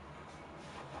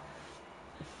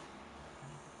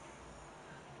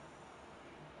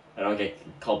 I don't get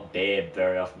called babe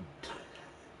very often.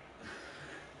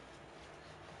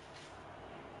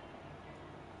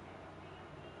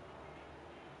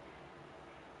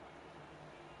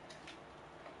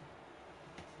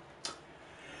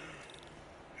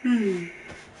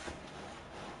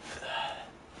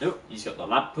 Nope, he's got the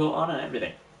lab coat on and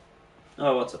everything.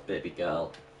 Oh, what's up, baby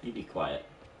girl? You be quiet.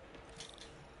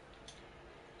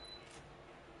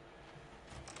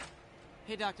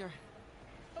 Hey, Doctor.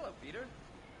 Hello, Peter.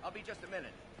 I'll be just a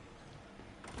minute.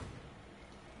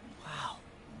 Wow.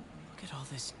 Look at all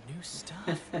this new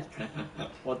stuff.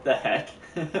 What the heck?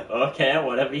 Okay,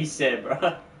 whatever you say, bro.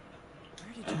 Where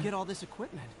did you get all this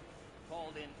equipment?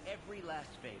 Called in every last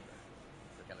favor.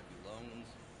 Took out a few loans.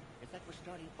 It's like we're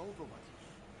starting over once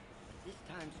again. But this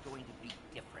time's going to be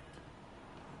different.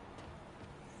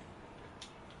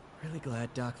 Really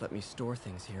glad Doc let me store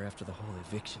things here after the whole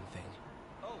eviction thing.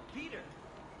 Oh, Peter.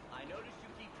 I noticed you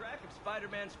keep track of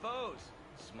Spider-Man's foes.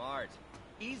 Smart.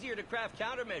 Easier to craft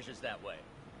countermeasures that way.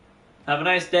 Have a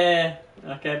nice day.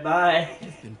 Okay, bye.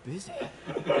 You've been busy.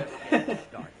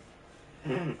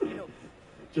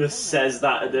 Just says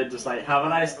that and then just like, have a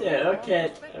nice day.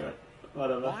 Okay.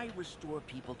 Whatever. Why restore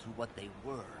people to what they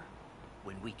were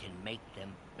when we can make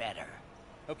them better?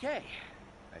 Okay.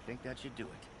 I think that should do it.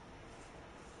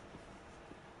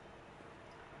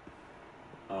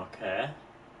 Okay.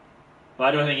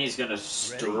 Why do I think he's gonna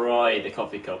destroy the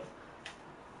coffee cup?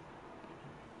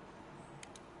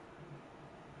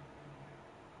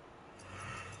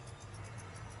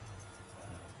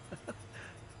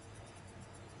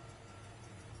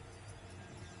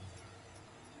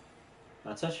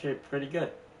 That's actually pretty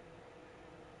good.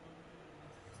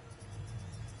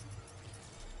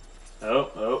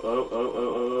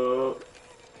 Oh.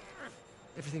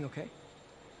 Everything okay?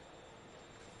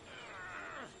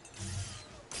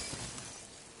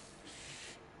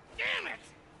 Damn it!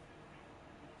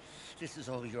 This is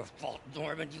all your fault,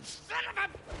 Norman, you son of a...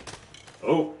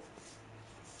 Oh.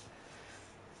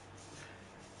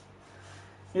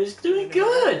 He's doing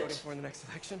good! Voting for in the next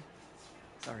election?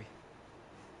 Sorry.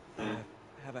 I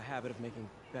have a habit of making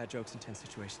bad jokes in tense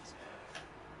situations.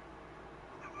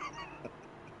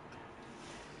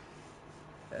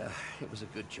 It was a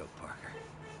good joke, Parker.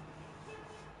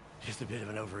 Just a bit of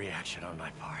an overreaction on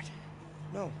my part.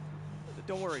 No,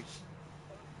 don't worry.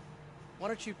 Why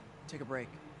don't you take a break?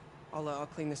 I'll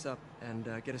clean this up and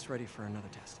get us ready for another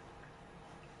test.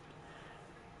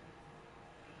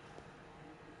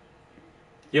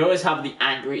 You always have the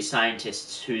angry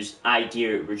scientists whose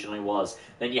idea it originally was.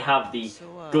 Then you have the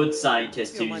good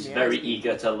scientist who's very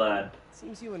eager to learn.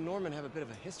 Seems you and Norman have a bit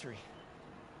of a history.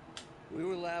 We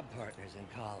were lab partners in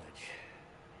college.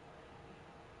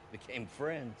 Became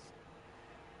friends.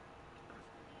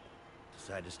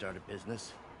 Decided to start a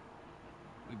business.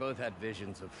 We both had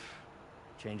visions of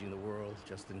changing the world,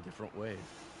 just in different ways.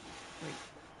 Wait,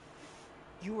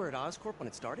 you were at Oscorp when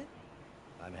it started?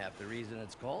 I'm half the reason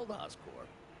it's called Oscorp.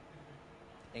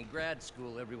 In grad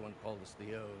school, everyone called us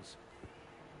the O's.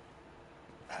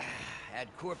 Add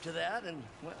Corp to that, and,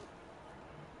 well,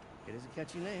 it is a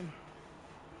catchy name.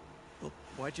 Well,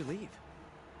 why'd you leave?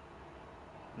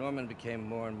 Norman became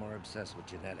more and more obsessed with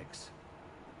genetics.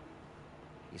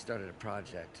 He started a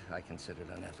project I considered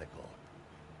unethical.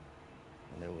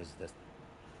 And there was this...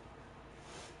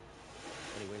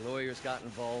 Anyway, lawyers got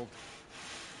involved.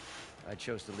 I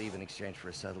chose to leave in exchange for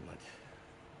a settlement.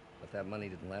 But that money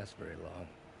didn't last very long.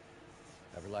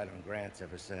 I've relied on grants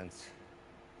ever since.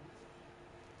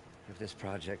 If this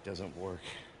project doesn't work...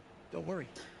 Don't worry.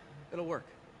 It'll work.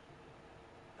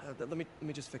 Let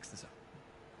me just fix this up.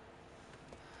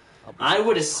 I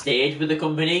would have stayed with the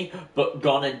company, but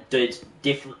gone and did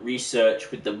different research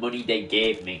with the money they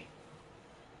gave me.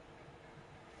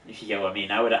 If you get what I mean,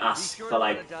 I would have asked for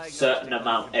like a certain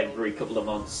amount every couple of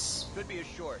months. Could be a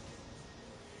short.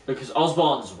 Because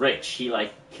Osborn's rich, he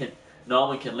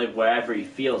Norman can live wherever he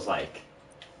feels like.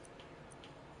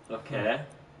 Okay.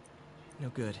 No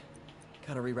good.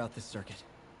 Gotta reroute this circuit.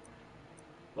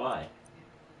 Why?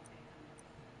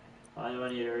 Why do I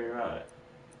need to reroute it?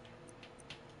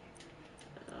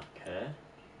 Okay.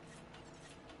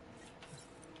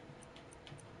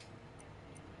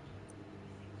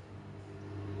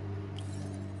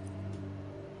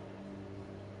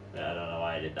 Yeah, I don't know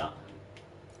why I did that.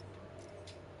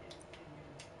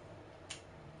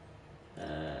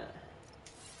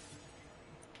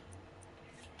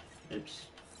 Oops.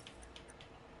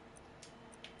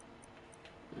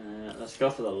 Let's go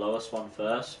for the lowest one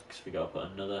first, because we gotta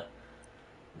put another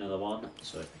one.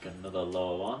 So I pick another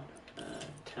lower one, and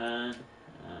turn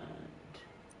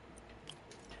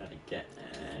again.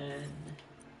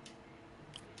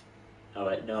 Oh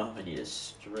wait, no, I need a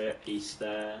straight piece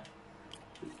there.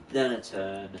 Then a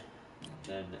turn,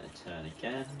 then a turn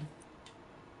again.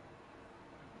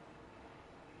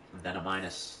 And then a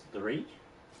 -3?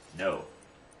 No.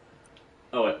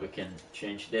 Oh wait, we can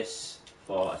change this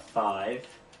for a 5.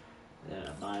 Then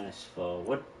a -4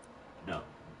 would... No,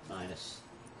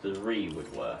 -3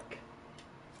 would work.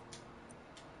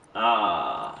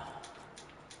 Ah.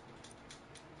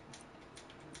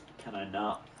 Can I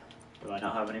not? Do I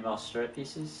not have any more straight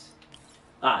pieces?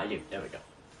 Ah, I do. There we go.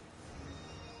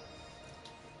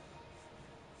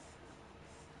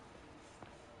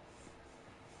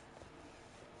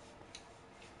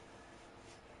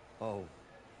 Oh,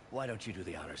 why don't you do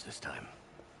the honors this time?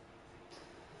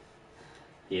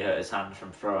 He hurt his hand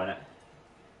from throwing it.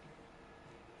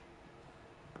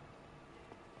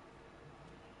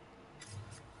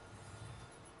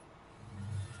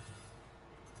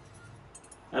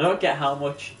 I don't get how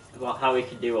he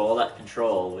can do all that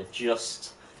control with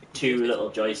just 2 little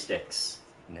joysticks.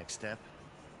 Next step,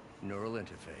 neural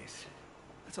interface.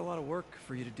 That's a lot of work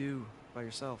for you to do by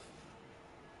yourself.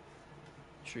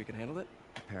 Sure you can handle it?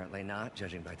 Apparently not,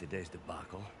 judging by today's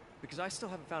debacle. Because I still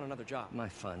haven't found another job. My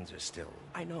funds are still...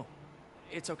 I know.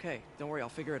 It's okay. Don't worry, I'll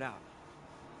figure it out.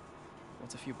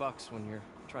 What's a few bucks when you're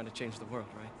trying to change the world,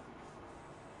 right?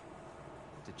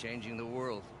 To changing the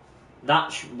world.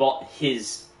 That's what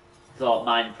his thought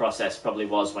mind process probably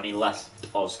was when he left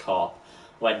Oscorp.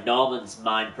 When Norman's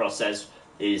mind process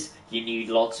is you need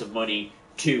lots of money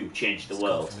to change the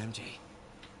world. From MJ.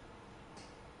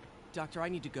 Doctor, I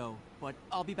need to go, but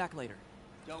I'll be back later.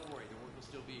 Don't worry, the work will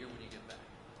still be here when you get back.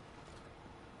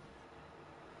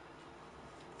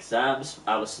 Exams,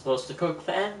 I was supposed to cook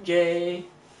for MJ.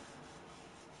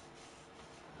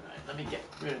 Right, let me get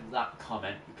rid of that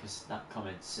comment because that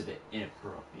comment's a bit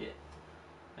inappropriate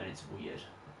and it's weird.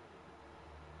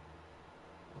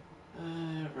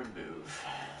 Remove.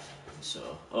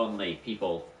 So only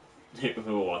people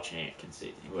who are watching it can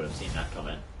see. You would have seen that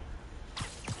comment,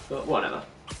 but whatever.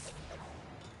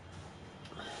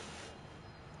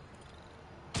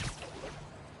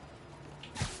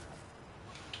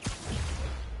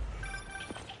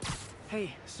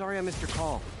 Hey, sorry I missed your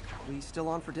call. We still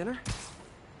on for dinner?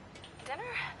 Dinner?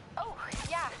 Oh,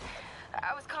 yeah.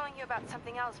 I was calling you about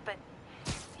something else, but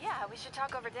yeah, we should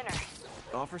talk over dinner.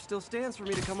 Offer still stands for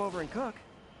me to come over and cook.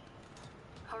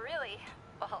 Oh, really?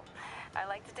 Well, I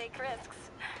like to take risks.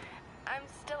 I'm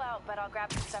still out, but I'll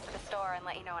grab some stuff at the store and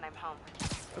let you know when I'm home.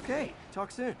 Okay,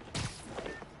 talk soon.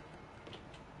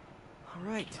 All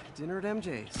right, dinner at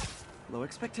MJ's. Low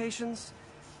expectations.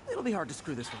 It'll be hard to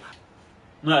screw this one up.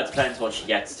 No, it depends what she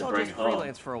gets to I'll bring just home.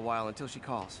 freelance for a while until she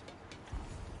calls.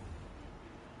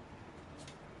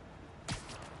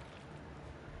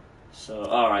 So,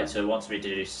 alright, so it wants me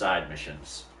to do side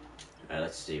missions.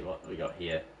 Let's see what we got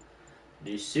here.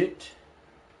 New suit.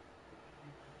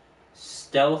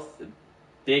 Stealth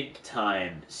big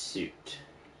time suit.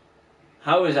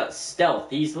 How is that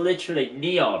stealth? He's literally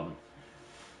neon.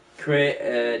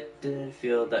 Create a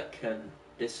field that can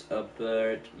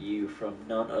disalert you from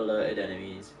non-alerted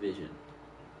enemies' vision.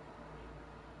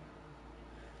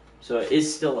 So it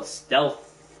is still a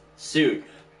stealth suit.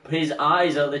 But his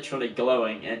eyes are literally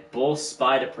glowing and both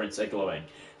spider prints are glowing.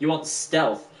 You want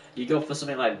stealth, you go for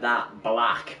something like that,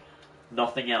 black,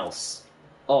 nothing else.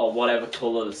 Or whatever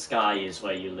colour the sky is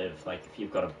where you live. Like if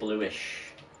you've got a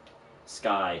bluish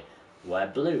sky, wear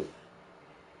blue.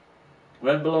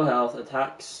 When below health,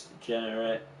 attacks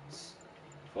generates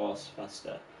force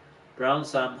faster. Ground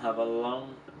Sam have a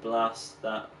long blast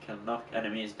that can knock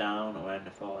enemies down when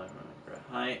falling. Remember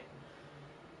height.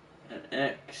 And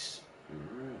X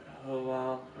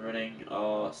while running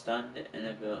or stand in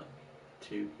a build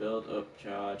to build up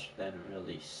charge, then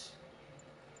release.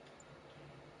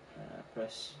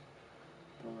 Press.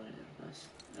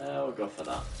 We'll go for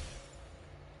that.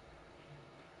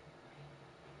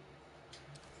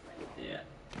 Yeah.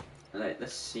 Right,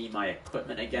 let's see my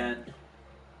equipment again.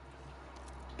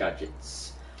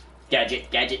 Gadgets. Gadget.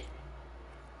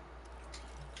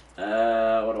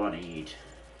 What do I need?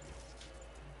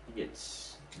 I think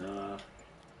it's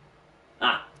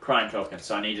crime tokens.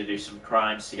 So I need to do some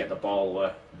crimes to get the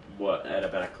ball work at a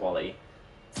better quality.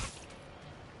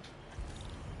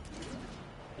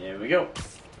 Here we go.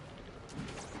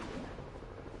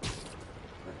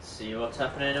 Let's see what's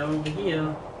happening over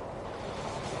here.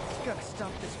 Gotta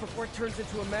stop this before it turns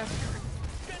into a massacre.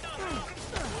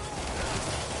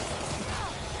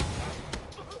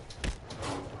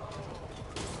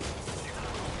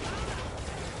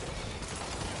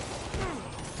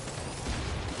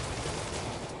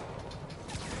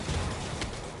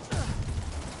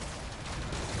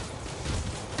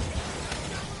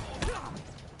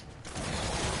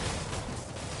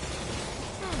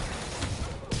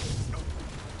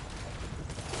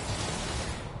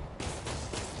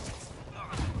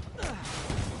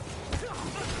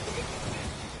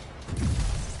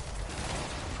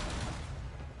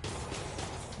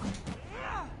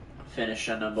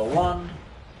 Finisher number 1.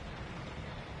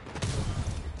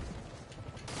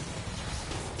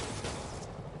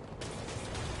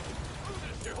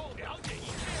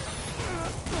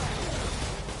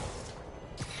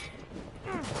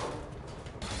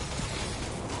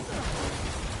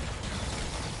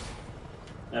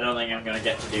 I don't think I'm going to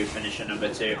get to do finisher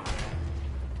number 2.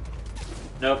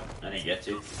 Nope, I didn't get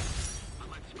to.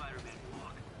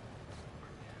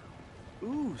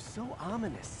 Ooh, so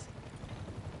ominous.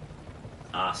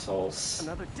 Assholes.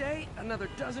 Another day, another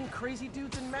dozen crazy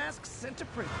dudes in masks sent to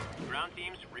prison. Ground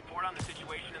teams, report on the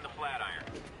situation in the Flatiron.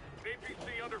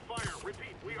 APC under fire.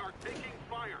 Repeat, we are taking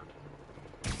fire.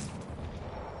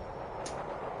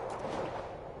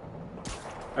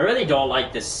 I really don't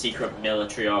like this secret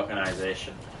military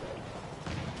organization.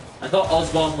 I thought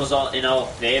Osborn was in our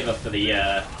favor for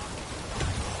the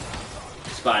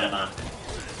Spider-Man.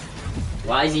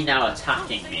 Why is he now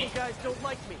attacking me? You guys don't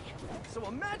like me, so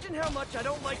imagine how much I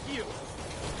don't like you.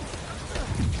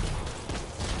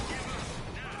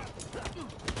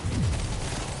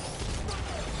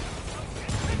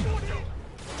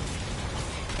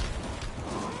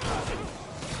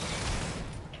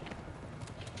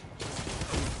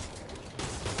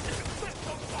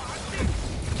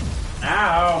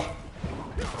 Ow!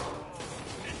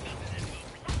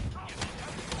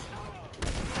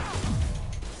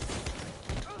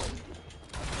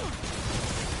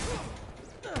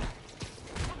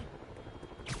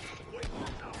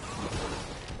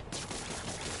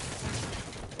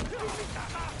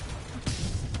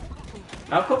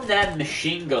 How come their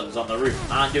machine guns on the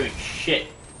roof aren't doing shit?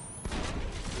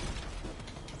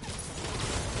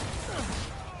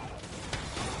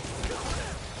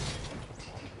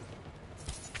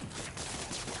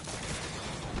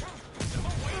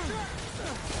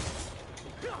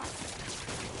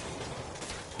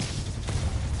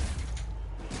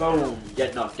 Boom,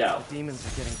 get knocked out. Demons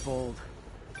are getting bold.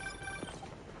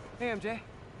 Hey, MJ.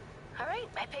 All right,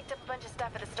 I picked up a bunch of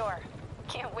stuff at the store.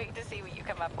 Can't wait to see what you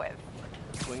come up with.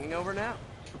 Swinging over now.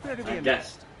 Prepare to be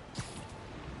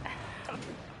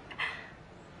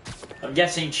I'm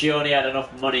guessing she only had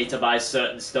enough money to buy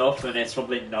certain stuff, and it's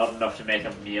probably not enough to make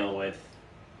a meal with.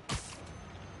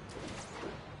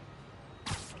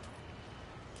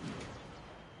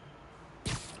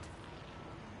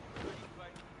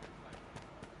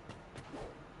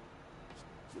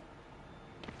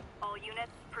 All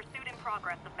units, pursuit in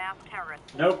progress of masked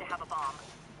terrorists. Nope. To have a bomb.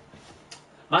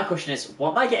 My question is,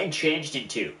 what am I getting changed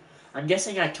into? I'm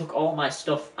guessing I took all my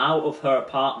stuff out of her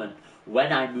apartment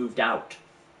when I moved out.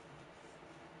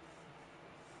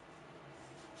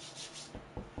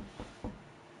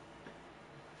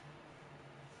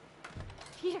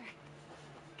 Peter,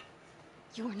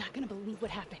 you are not going to believe what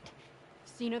happened.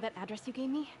 So you know that address you gave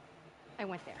me? I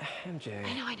went there. MJ.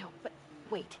 I know, but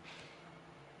wait.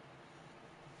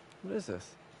 What is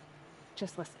this?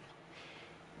 Just listen.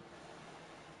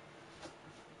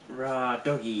 Rah,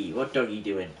 Doggy, what Doggy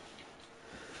doing?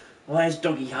 Why is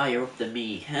Doggy higher up than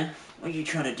me, huh? What are you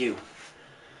trying to do?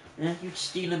 Huh? You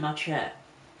stealing my chair.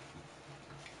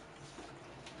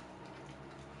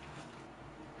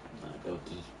 My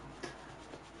Doggy.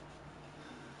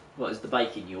 What, is the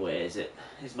bike in your way, is it?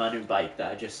 It's my new bike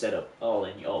that I just set up all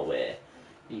in your way.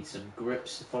 Need some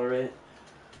grips for it.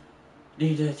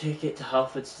 Need to take it to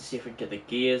Halfords to see if I can get the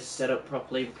gears set up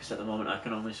properly, because at the moment I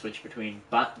can only switch between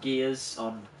back gears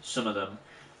on some of them,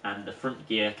 and the front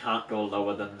gear can't go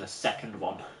lower than the second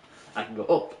one. I can go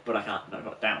up, but I can't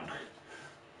go down.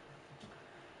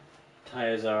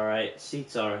 Tyres are alright,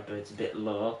 seats are alright, but it's a bit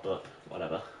low, but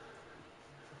whatever.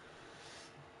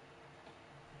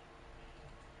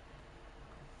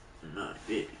 My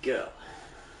baby girl.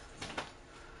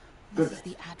 This is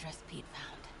the address Pete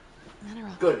found. Men are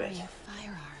all Go to bed. carrying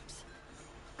firearms.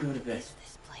 Go to bed. What is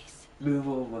this place? Move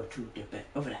over to the bed.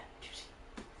 Over there, Juicy.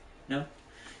 No?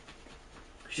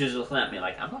 She was looking at me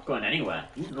like, I'm not going anywhere.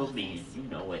 You love me and you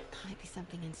know it. Might be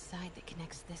something inside that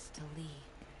connects this to Lee.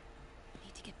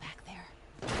 Need to get back there.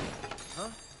 Huh?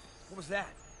 What was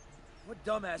that? What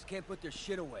dumbass can't put their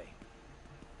shit away?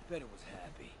 Bet it was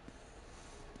Happy.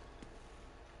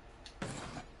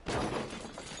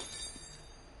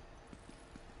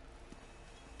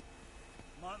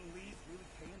 Martin Lee's really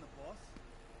paying the boss?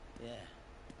 Yeah.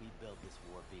 We built this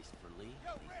war beast for Lee.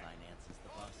 He finances the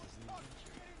boss's new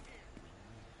venture.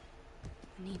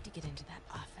 Need to get into that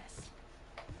office.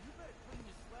 You better clean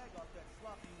your slag off that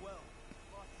sloppy well.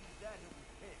 Boss sees that, he'll be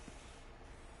pissed.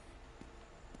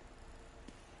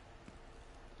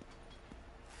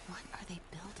 What are they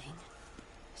building?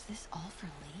 Is this all for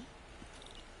Lee?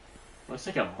 Looks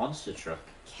like a monster truck.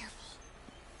 Careful.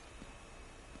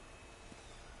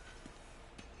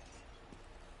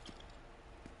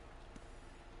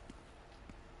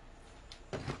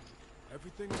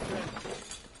 Everything's ready.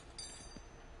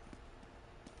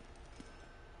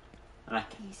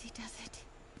 Easy does it.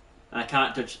 I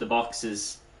can't touch the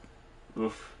boxes.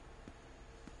 Oof.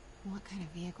 What kind of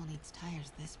vehicle needs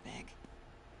tires this big?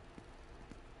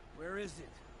 Where is it?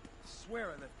 I swear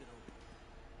I left it open.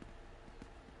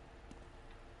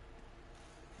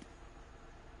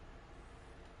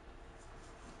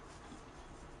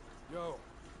 Yo,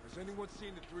 has anyone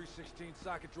seen the 316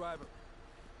 socket driver?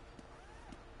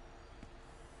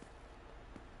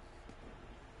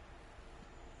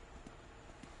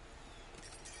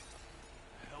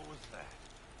 The hell was that?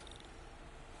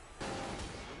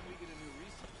 When do we get a new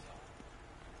research zone?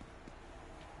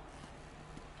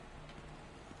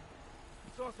 I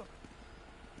saw something.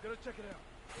 Gotta check it out.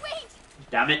 Wait!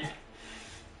 Damn it.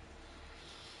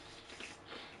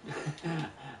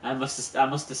 I must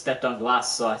have stepped on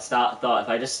glass, so I thought if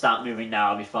I just start moving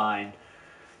now I'll be fine.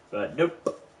 But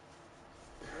nope.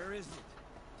 Where is it?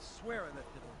 I swear I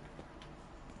left it open.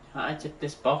 Can't I tip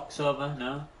this box over?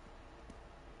 No.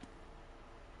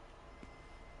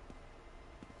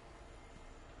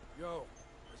 Yo,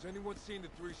 has anyone seen the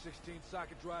 316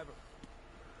 socket driver?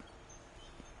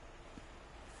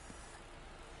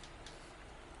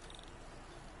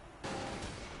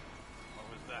 What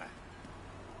was that?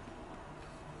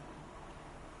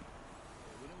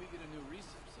 When do we get a new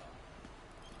research zone?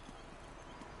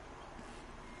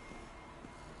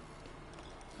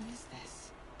 What is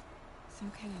this?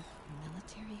 Some kind of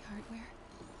military hardware?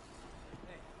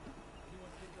 Hey,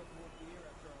 anyone pick up more beer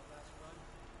after our last run?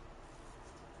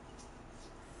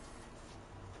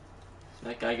 Is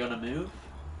that guy gonna move?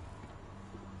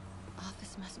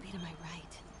 Office must be to my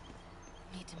right.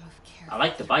 Need to move carefully. I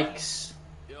like the bikes.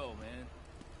 Yo, man.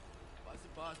 Why's the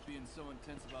boss being so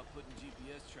intense about putting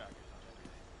GPS trackers on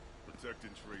everything?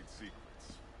 Protecting trade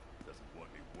secrets. Doesn't want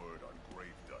any word on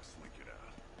grave dust leaking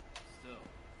out. Still,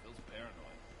 feels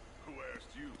paranoid. Who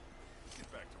asked you?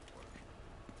 Get back to work.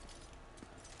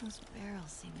 Those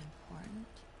barrels seem important.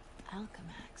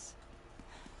 Alchemax.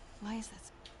 Why is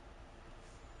that?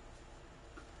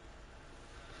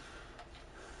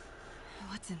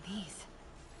 What's in these?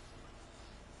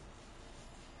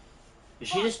 Is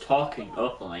she just talking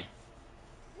openly?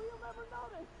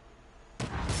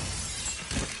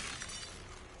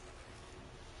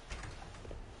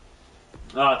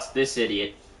 Oh, it's this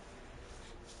idiot.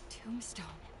 Tombstone.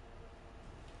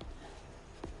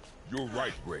 You're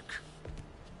right, Rick.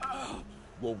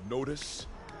 Won't notice?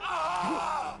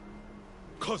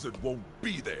 Cause it won't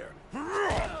be there.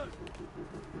 God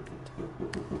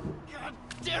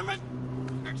damn it!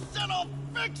 I said I'll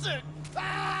fix it!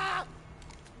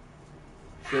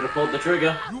 Should have pulled the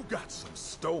trigger. You got some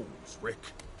stones, Rick.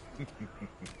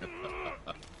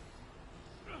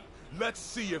 Let's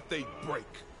see if they break.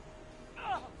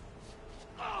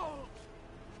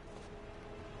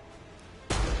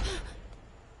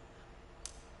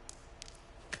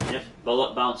 Yep,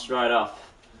 bullet bounced right off.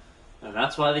 And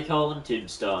that's why they call him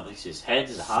Tombstone, because his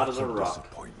head's as hard as a rock.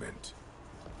 Disappointment.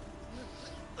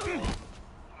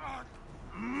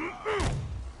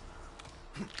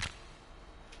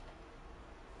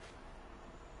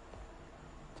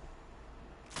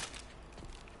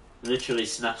 Literally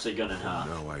snaps a gun in half.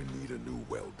 Now I need a new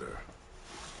welder.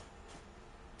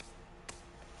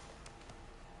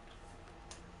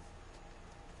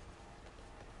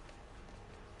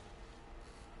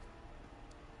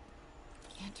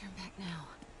 Can't turn back now.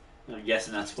 I'm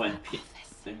guessing that's when Pete.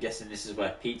 I'm guessing this is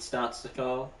where Pete starts to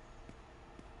call.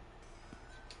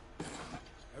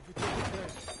 Everything okay?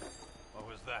 What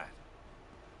was that?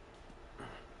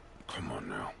 Come on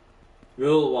now.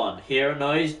 Rule 1. Hear a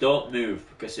noise, don't move,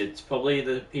 because it's probably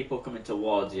the people coming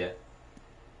towards you.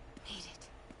 Made it.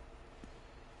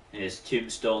 It is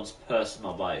Tombstone's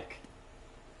personal bike.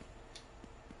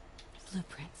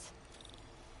 Blueprints.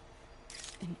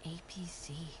 An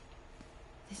APC.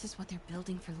 This is what they're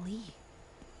building for Lee.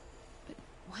 But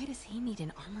why does he need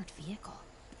an armored vehicle?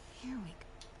 Here we go.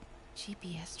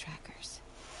 GPS trackers.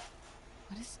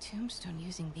 What is Tombstone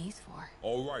using these for?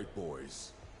 All right,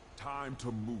 boys. Time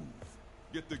to move.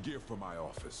 Get the gear from my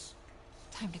office.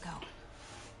 Time to go.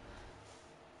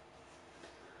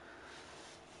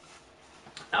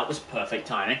 That was perfect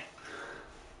timing.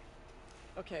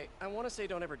 Okay, I want to say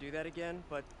don't ever do that again,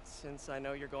 but since I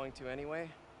know you're going to anyway,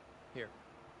 here.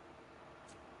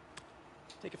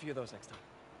 Take a few of those next time.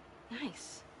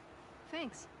 Nice.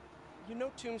 Thanks. You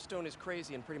know Tombstone is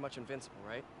crazy and pretty much invincible,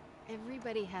 right?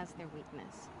 Everybody has their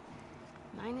weakness.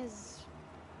 Mine is...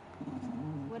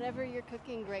 whatever you're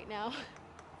cooking right now.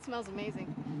 It smells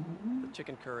amazing. The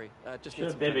chicken curry. Just Sure,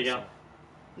 needs some baby time to girl.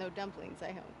 No dumplings,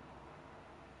 I hope.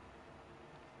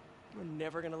 You're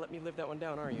never gonna let me live that one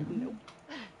down, are you? Nope.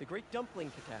 The Great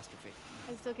Dumpling Catastrophe.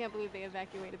 I still can't believe they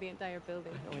evacuated the entire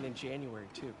building. Oh, and in January,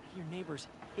 too. Your neighbors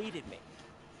hated me.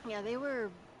 Yeah, they were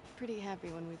pretty happy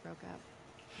when we broke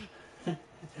up.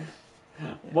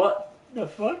 What the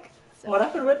fuck? What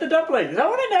happened with the dumplings? I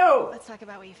want to know! Let's talk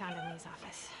about what you found in Lee's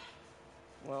office.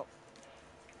 Well,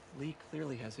 Lee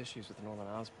clearly has issues with Norman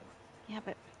Osborn. Yeah,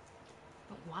 but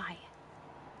why?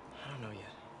 I don't know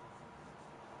yet.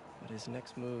 But his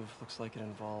next move looks like it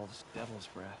involves Devil's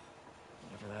Breath.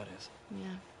 Whatever that is.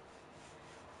 Yeah.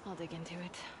 I'll dig into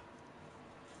it.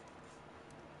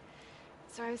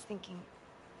 So I was thinking,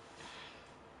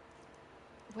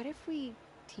 what if we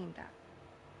teamed up?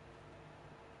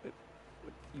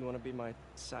 You want to be my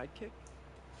sidekick?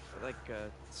 Like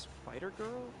a spider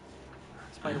girl?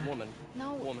 Spider woman.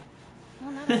 No. Woman.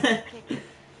 No, not a sidekick.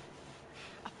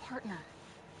 A partner.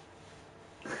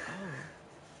 Oh.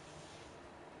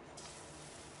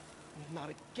 Not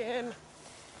again.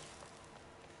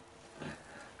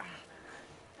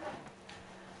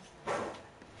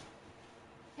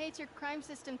 Hey, it's your crime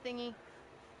system thingy.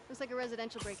 Looks like a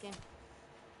residential break-in.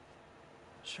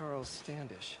 Charles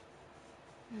Standish.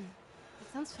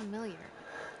 It sounds familiar.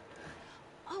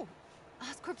 Oh,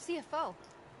 Oscorp CFO.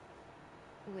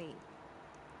 Wait.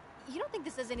 You don't think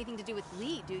this has anything to do with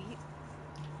Lee, do you?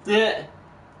 Yeah.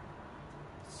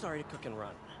 Sorry to cook and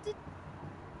run. Did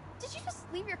you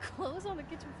just leave your clothes on the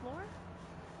kitchen floor?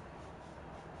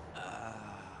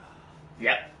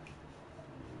 Yep.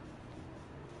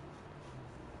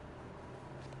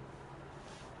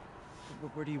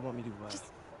 Where do you want me to, Just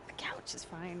the couch is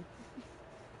fine.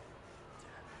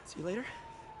 See you later?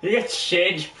 He gets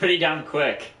changed pretty damn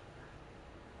quick.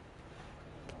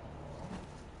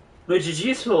 Which is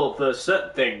useful for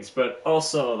certain things, but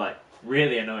also, like,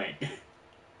 really annoying.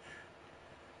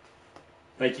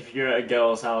 Like, if you're at a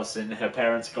girl's house and her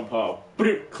parents come home,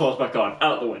 close back on,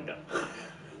 out the window.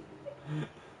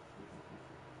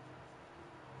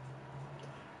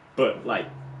 But, like,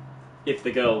 if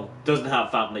the girl doesn't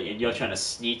have family and you're trying to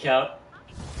sneak out,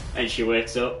 and she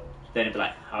wakes up, then it'd be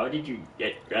like, how did you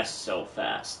get dressed so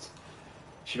fast?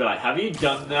 She'd be like, have you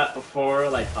done that before,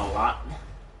 like, a lot?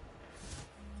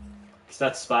 Because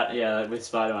that's, with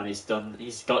Spider-Man,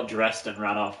 he's got dressed and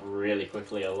ran off really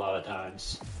quickly a lot of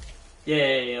times.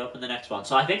 Yay, open the next one.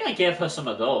 So I think I gave her some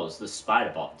of those, the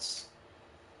spider bots.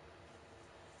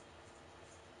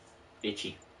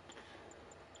 Itchy.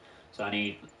 So I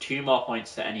need 2 more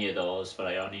points to any of those, but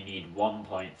I only need 1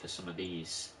 point for some of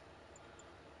these.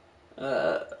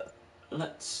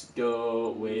 Let's go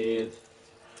with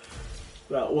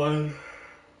that one.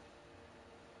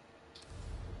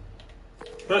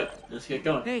 Right, let's get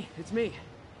going. Hey, it's me.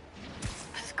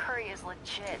 This curry is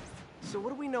legit. So what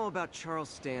do we know about Charles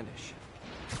Standish?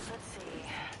 Let's see.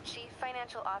 Chief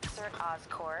Financial Officer at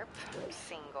Oscorp.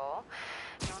 Single.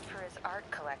 Known for his art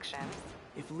collection.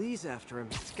 If Lee's after him,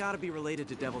 it's gotta be related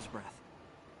to Devil's Breath.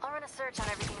 I'll run a search on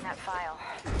everything in that file.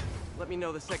 Let me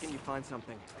know the second you find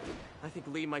something. I think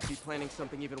Lee might be planning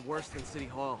something even worse than City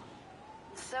Hall.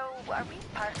 So, are we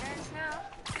partners now?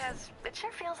 Because it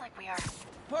sure feels like we are.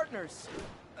 Partners?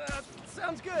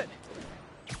 Sounds good.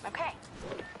 Okay.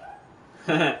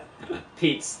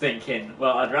 Pete's thinking,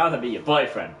 well, I'd rather be your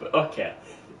boyfriend, but okay.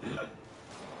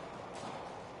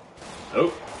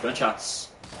 Oh, gunshots.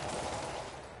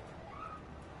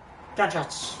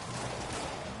 Gunshots.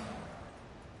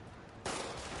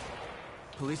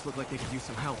 Police look like they could use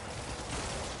some help.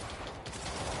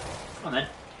 Come on then,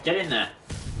 get in there.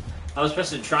 I was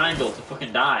pressing triangle to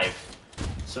fucking dive.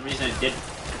 For some reason it didn't.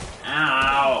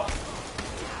 Ow!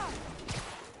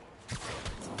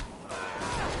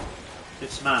 Get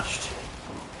smashed.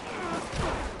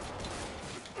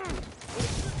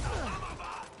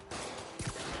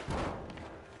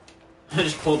 I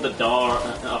just pulled the door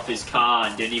off his car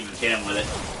and didn't even hit him with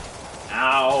it.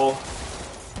 Ow!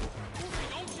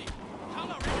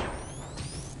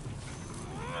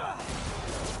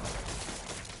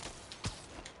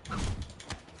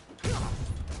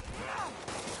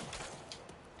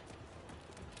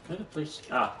 Where the police?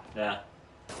 Ah, there.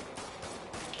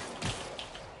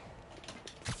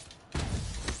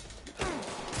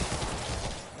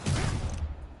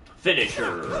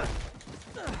 Finisher.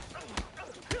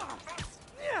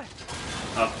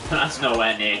 Oh, that's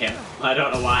nowhere near him. I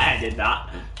don't know why I did that.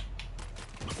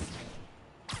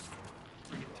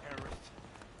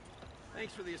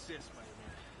 Thanks for the assist,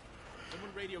 Spider-Man. Someone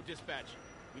radio dispatch.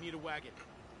 We need a wagon.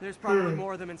 There's probably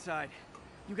more of them inside.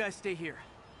 You guys stay here.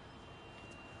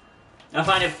 I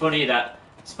find it funny that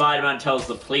Spider-Man tells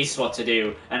the police what to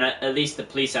do, and at least the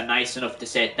police are nice enough to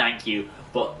say thank you,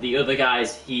 but the other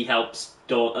guys he helps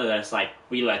don't. It's like,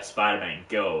 we let Spider-Man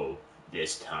go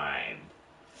this time.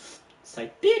 It's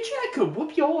like, bitch, I could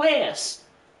whoop your ass.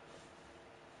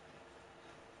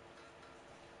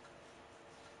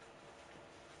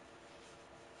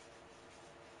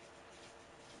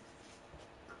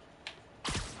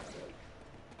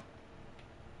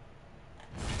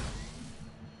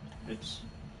 Oops.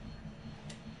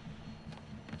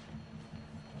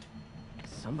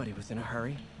 Somebody was in a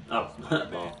hurry. Oh,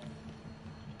 well.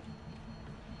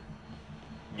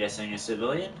 Guessing a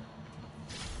civilian?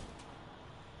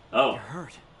 Oh. You're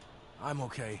hurt. I'm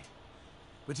okay.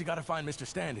 But you gotta find Mr.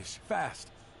 Standish, fast.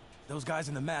 Those guys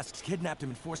in the masks kidnapped him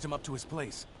and forced him up to his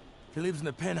place. He lives in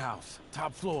the penthouse,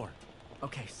 top floor.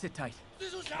 Okay, sit tight.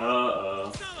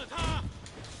 Uh-oh.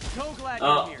 So glad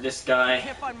Oh, you're here. this guy. I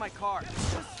can't find my car.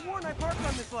 I sworn I parked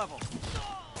on this level.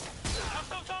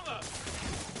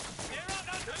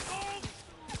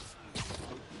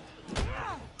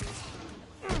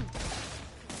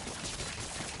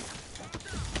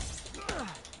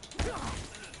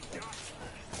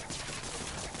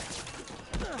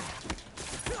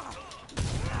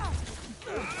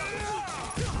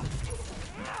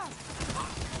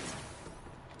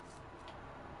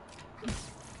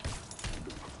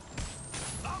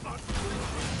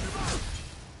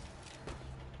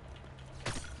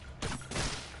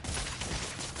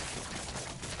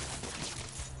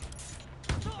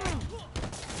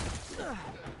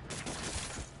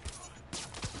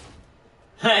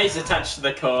 He's attached to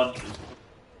the cone.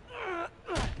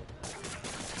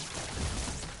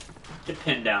 Get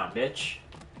pinned down, bitch.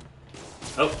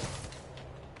 Oh.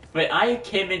 Wait, I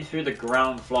came in through the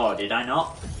ground floor, did I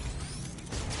not?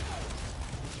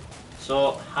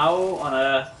 So, how on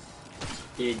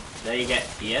earth did they get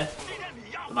here?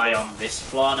 Am I on this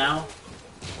floor now?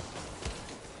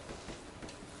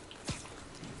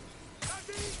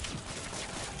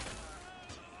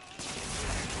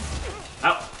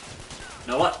 Ow.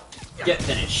 You know what? Get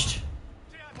finished.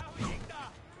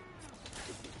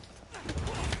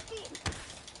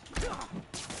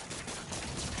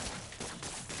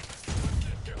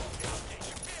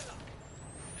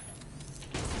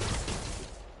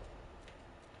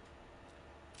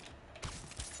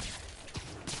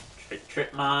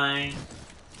 Trip mine,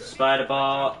 spider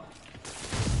bot.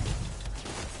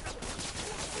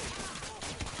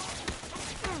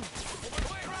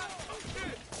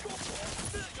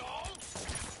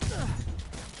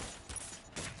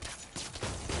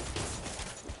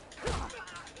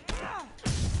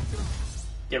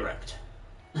 Get wrecked.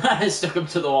 I stuck him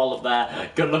to the wall up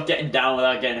there. Good luck getting down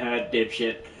without getting hurt,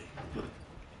 dipshit.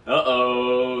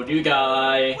 Uh-oh, new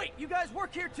guy. Wait, you guys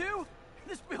work here too?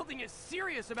 This building is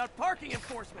serious about parking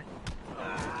enforcement.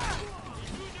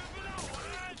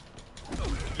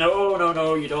 No, no,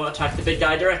 no, you don't attack the big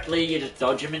guy directly. You just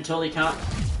dodge him until he can't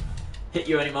hit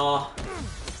you anymore.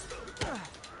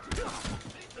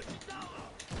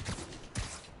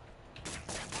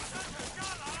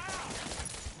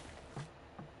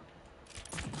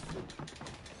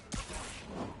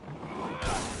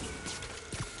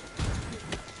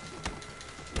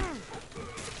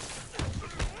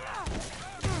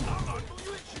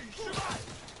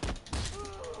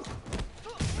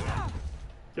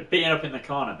 You're beating up in the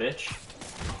corner, bitch.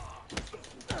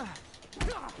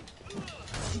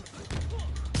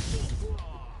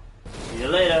 See you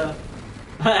later.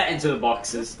 Into the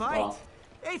boxes. Oh.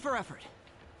 A for effort.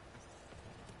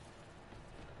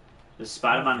 Does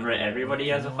Spider-Man rate everybody he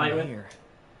has a fight with? Here.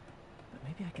 But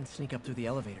maybe I can sneak up through the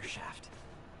elevator shaft.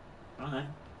 Okay.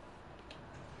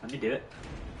 Let me do it.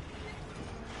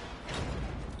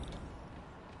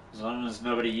 As long as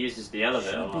nobody uses the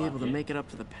elevator. Should be able to make it up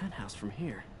to the penthouse from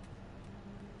here.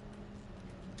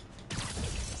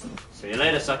 See you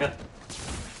later, sucker.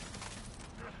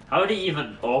 How would he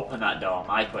even open that door?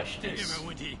 My question is.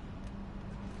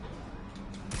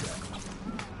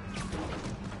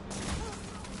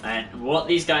 And won't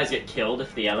these guys get killed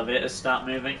if the elevators start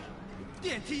moving?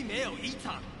 See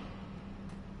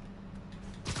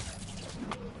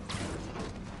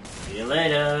you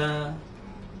later.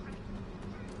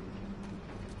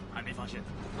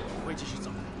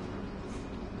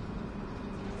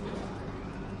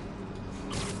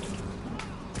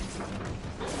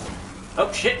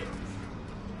 Oh shit!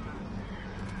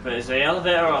 But is the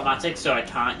elevator automatic so I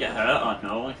can't get hurt, or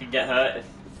no one can get hurt if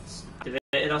it's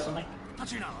activated or something?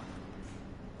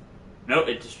 Nope,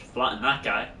 it just flattened that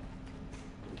guy.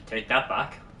 Take that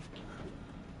back.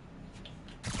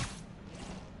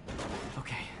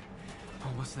 Okay,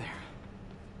 almost there.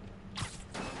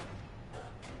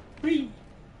 Whee!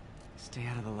 Stay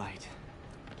out of the light.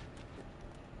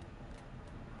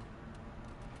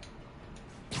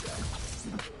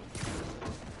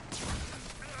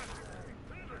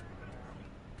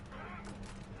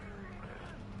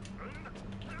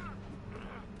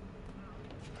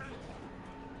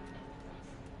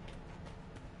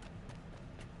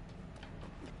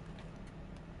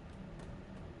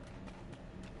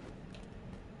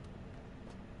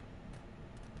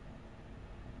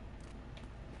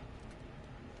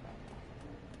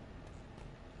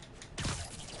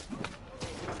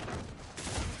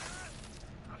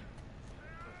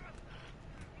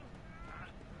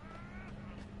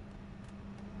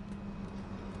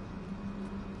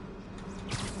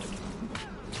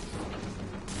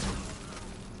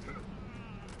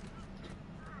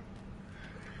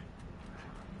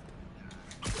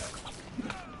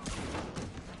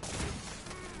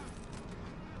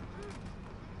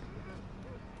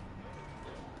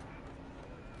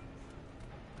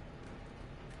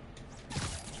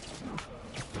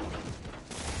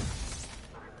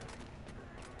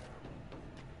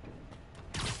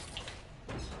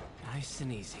 Nice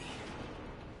and easy.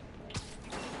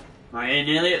 Am I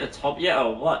nearly at the top yet,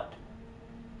 or what?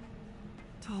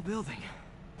 Tall building.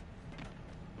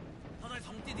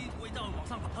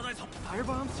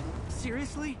 Firebombs?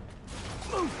 Seriously?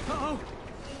 Uh-oh!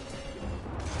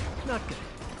 Not good.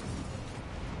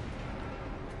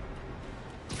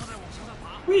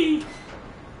 Whee!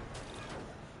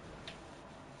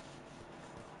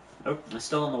 Oh, I'm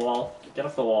still on the wall. Get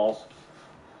off the wall.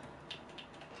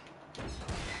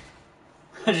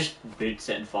 I just boots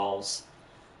it and falls.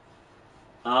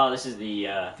 Oh, this is the,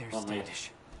 There's one way. Standish.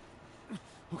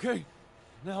 Okay,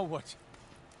 now what?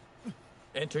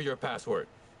 Enter your password.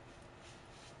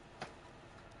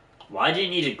 Why do you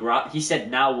need a grab? He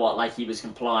said now what, like he was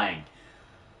complying.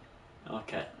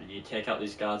 Okay, I need to take out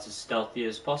these guards as stealthy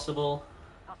as possible.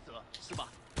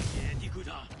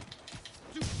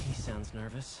 He sounds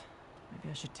nervous.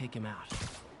 Maybe I should take him out.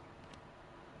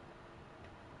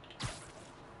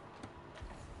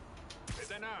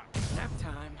 Nap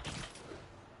time.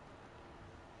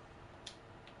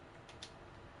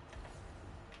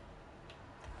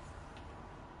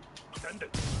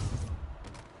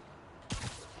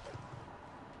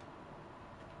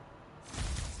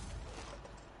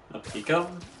 Up you go.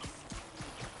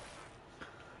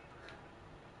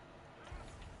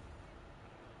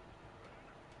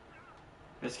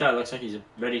 This guy looks like he's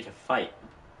ready to fight.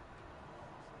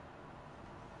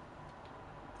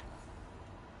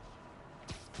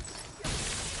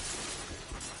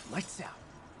 Lights out.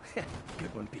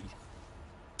 Good one, Pete.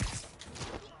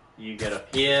 You get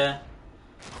up here.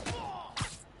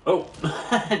 Oh!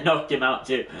 Knocked him out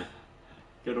too.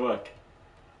 Good work.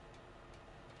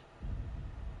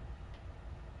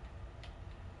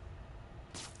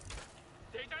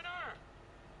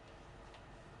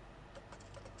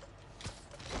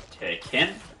 Take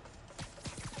him.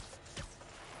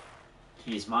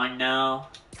 He's mine now.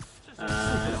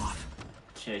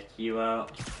 Check you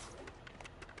out.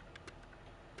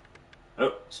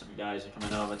 Oh, some guys are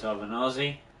coming over to have an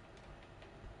Aussie.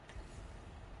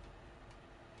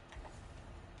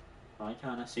 Why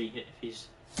can't I see if he's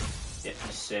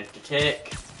safe to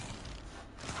take?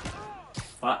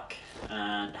 Whack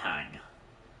and hang.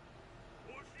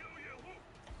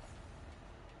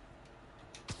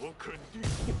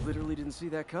 You literally didn't see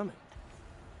that coming.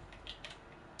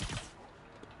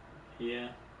 Yeah.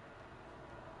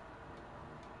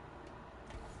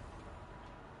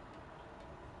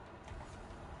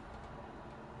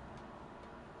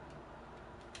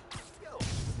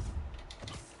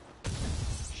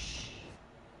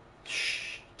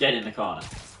 Shh. Get in the corner.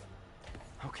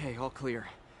 Okay, all clear.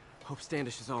 Hope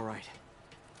Standish is all right.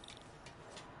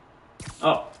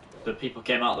 Oh, the people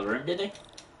came out of the room, did they?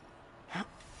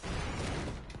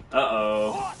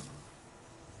 Uh-oh.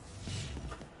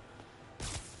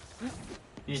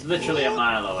 He's literally a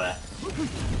mile away.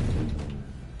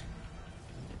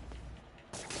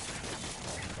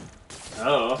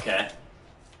 Oh, okay.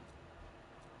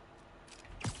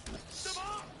 Let's throw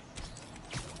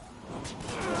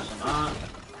some out.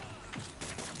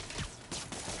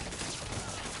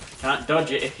 Can't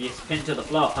dodge it if you're pinned to the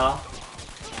floor, pal.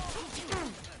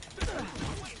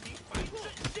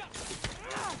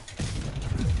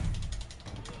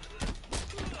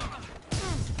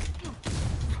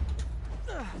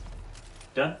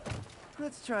 Done?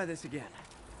 Let's try this again.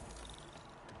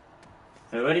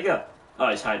 Hey, where'd he go? Oh,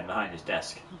 he's hiding behind his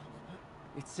desk.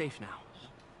 It's safe now.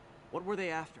 What were they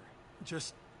after?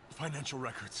 Just financial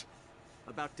records.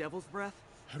 About Devil's Breath?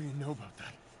 How do you know about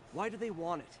that? Why do they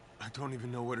want it? I don't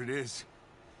even know what it is.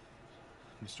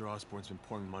 Mr. Osborn's been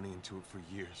pouring money into it for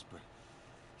years, but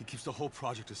he keeps the whole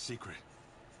project a secret.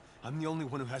 I'm the only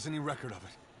one who has any record of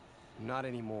it. Not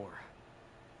anymore.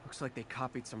 Looks like they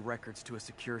copied some records to a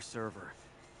secure server.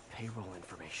 Payroll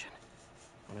information.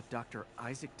 On a Dr.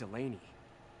 Isaac Delaney.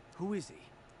 Who is he?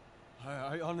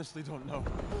 I honestly don't know.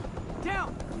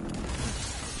 Down!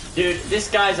 Dude,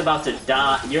 this guy's about to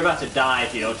die. You're about to die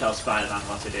if you don't tell Spider-Man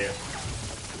what to do.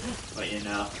 But you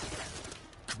know.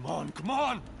 Come on, come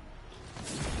on!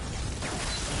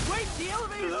 Wait, the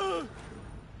elevator!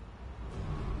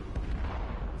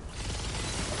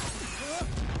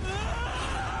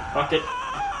 Fuck it.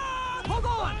 Hold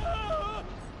on!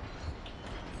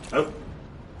 Oh.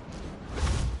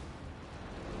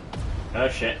 Oh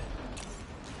shit.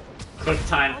 Quick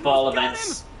time fall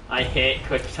events. I hate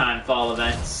quick time fall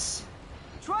events.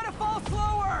 Try to fall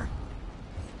slower!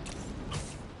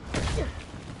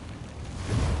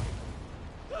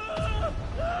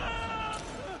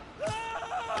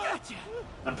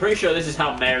 I'm pretty sure this is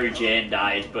how Mary Jane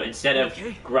died, but instead of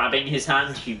grabbing his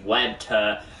hand, he webbed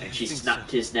her, and she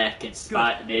snapped his neck in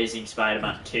Amazing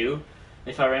Spider-Man 2,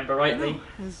 if I remember rightly.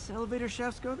 No, as elevator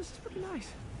shafts go, this is pretty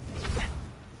nice.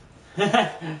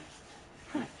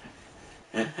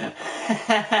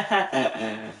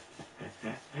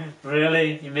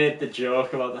 Really? You made the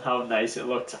joke about how nice it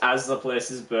looked as the place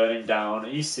is burning down. Are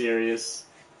you serious?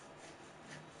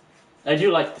 I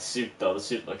do like the suit, though. The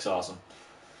suit looks awesome.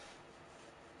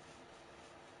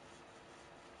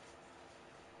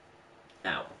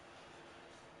 Ow.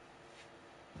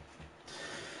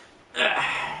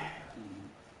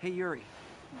 Hey, Yuri.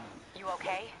 You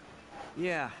okay?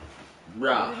 Yeah.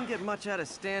 Rah. I didn't get much out of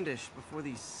Standish before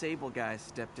these Sable guys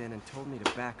stepped in and told me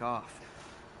to back off.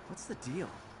 What's the deal?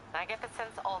 I get the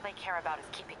sense all they care about is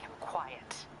keeping him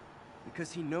quiet.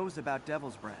 Because he knows about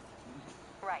Devil's Breath.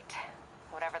 Right.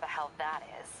 whatever the hell that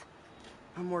is.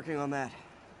 I'm working on that.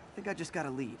 I think I just got a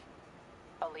lead.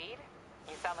 A lead?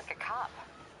 You sound like a cop.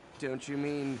 Don't you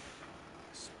mean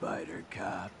Spider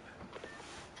Cop?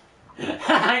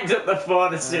 Hangs up the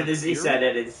phone as soon as he said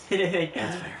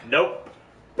it. Nope.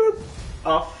 Boop.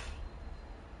 Off.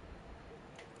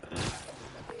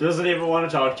 Doesn't even want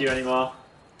to talk to you anymore.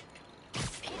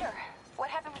 Peter, what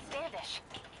happened with Standish?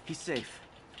 He's safe.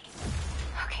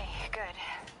 Okay, good.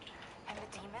 And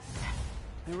the demons?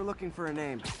 They were looking for a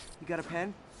name. You got a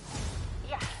pen?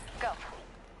 Yeah, go.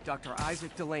 Dr.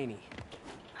 Isaac Delaney.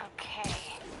 Okay.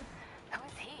 Who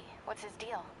is he? What's his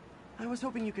deal? I was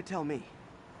hoping you could tell me.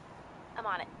 I'm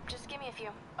on it. Just give me a few.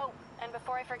 Oh, and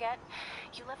before I forget,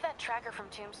 you left that tracker from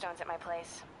Tombstones at my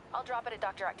place. I'll drop it at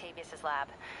Dr. Octavius's lab.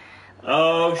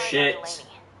 Oh shit.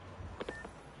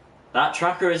 That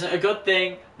tracker isn't a good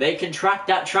thing. They can track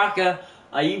that tracker.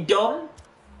 Are you dumb?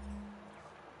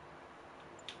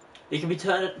 It can be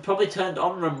probably turned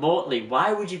on remotely.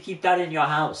 Why would you keep that in your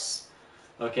house?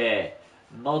 Okay.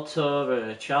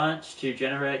 Motor charge to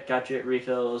generate gadget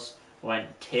refills when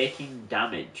taking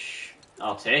damage.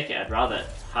 I'll take it. I'd rather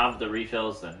have the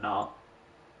refills than not.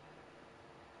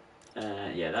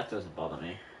 Yeah, that doesn't bother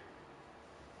me.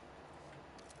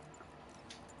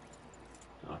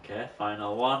 Okay,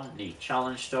 final one. Need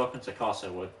challenge tokens. Of course I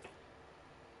would.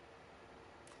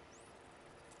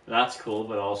 That's cool,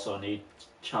 but also need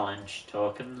challenge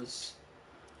tokens.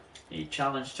 Need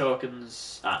challenge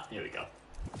tokens. Ah, here we go.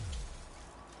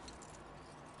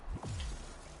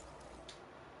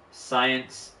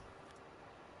 Science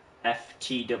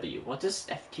FTW. What does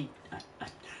FT...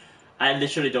 I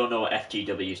literally don't know what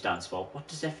FTW stands for. What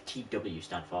does FTW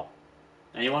stand for?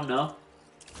 Anyone know?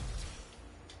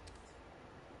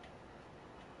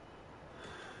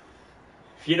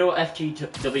 If you know what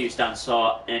FTW stands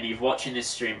for, and you're watching this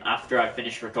stream after I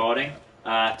finish recording,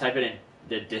 type it in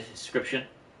the description.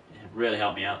 It really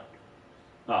help me out.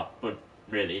 Oh, but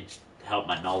really, it's help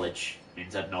my knowledge.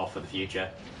 Means I'd know for the future.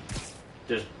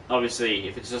 Just obviously,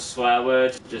 if it's a swear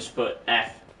word, just put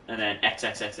F and then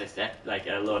XXXXX, like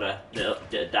a load of little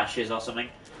dashes or something,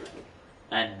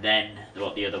 and then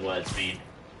what the other words mean.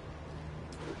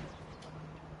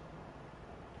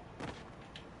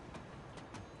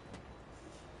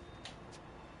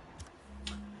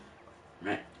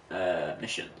 Right,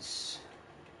 missions.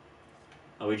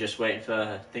 Are we just waiting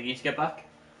for Thingy to get back?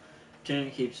 Tim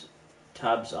keeps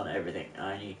tabs on everything.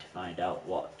 I need to find out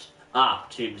what. Ah,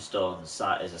 Tombstone's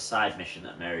is a side mission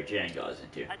that Mary Jane goes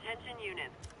into. Attention units.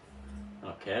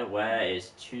 Okay, where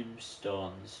is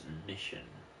Tombstone's mission?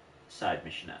 Side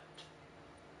mission at?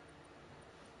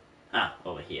 Ah,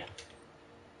 over here.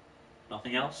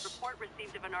 Nothing else? Report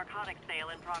received of a narcotics sale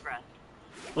in progress.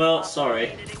 Well, sorry.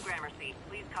 In Gramercy.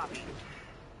 Please copy.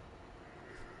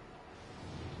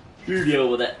 You deal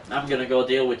with it. I'm gonna go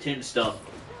deal with Tombstone.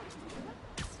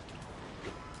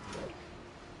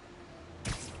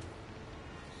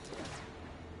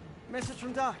 Message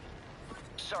from Doc.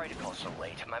 Sorry to call so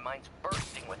late. My mind's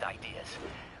bursting with ideas.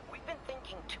 We've been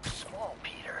thinking too small,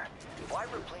 Peter. Why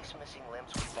replace missing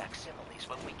limbs with facsimiles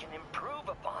when we can improve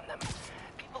upon them?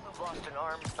 People who've lost an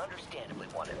arm understandably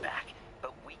want it back,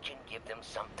 but we can give them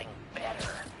something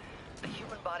better. The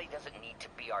human body doesn't need to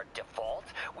be our default.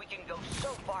 We can go so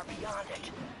far beyond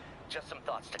it. Just some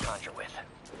thoughts to conjure with.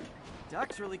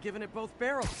 Doc's really giving it both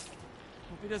barrels.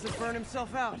 Hope he doesn't burn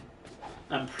himself out.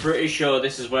 I'm pretty sure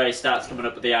this is where he starts coming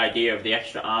up with the idea of the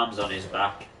extra arms on his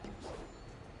back.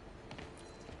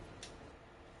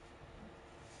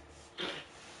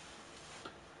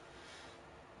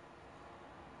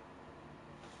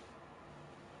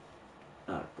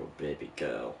 Oh, good baby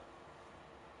girl.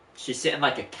 She's sitting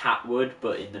like a cat would,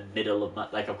 but in the middle of my...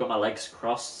 Like, I've got my legs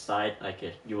crossed side, like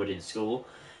you would in school.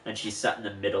 And she's sat in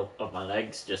the middle of my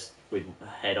legs, just with her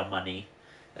head on my knee.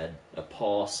 And a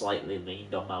paw slightly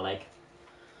leaned on my leg.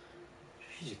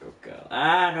 She's a good girl.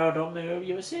 Ah, no, don't move.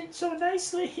 You were sitting so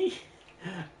nicely.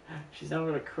 She's now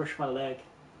going to crush my leg.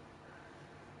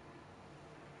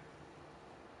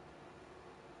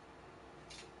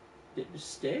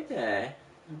 Just stay there.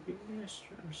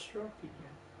 I'm stroking you.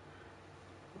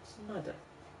 What's the matter?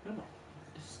 Come on.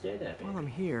 Just stay there, baby. While I'm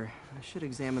here, I should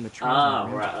examine the trails. Ah,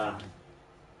 right.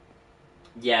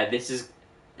 Yeah, this is...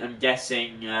 I'm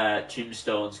guessing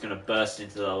Tombstone's going to burst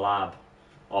into the lab.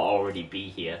 Or already be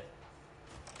here.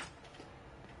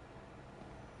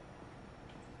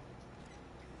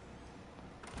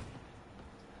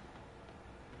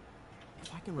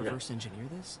 If I can reverse engineer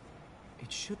this,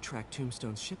 it should track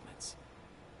Tombstone's shipments.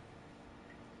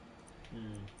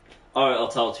 Or it'll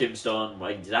tell Tombstone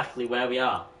exactly where we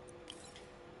are.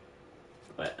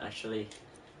 But actually,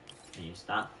 use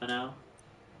that for now.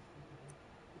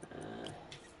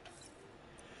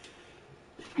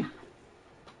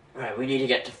 Right, we need to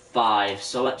get to 5,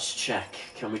 so let's check.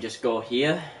 Can we just go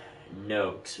here?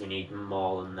 No, because we need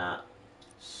more than that.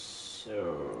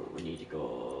 So, we need to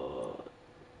go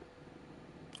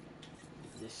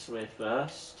this way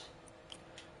first.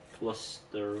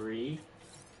 +3.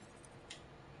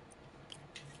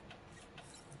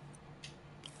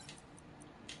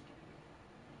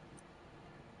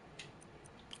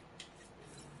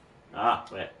 Ah,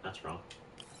 wait, that's wrong.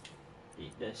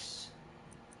 Need this.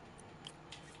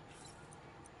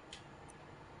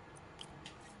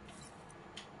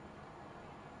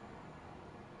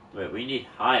 Wait, we need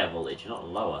higher voltage, not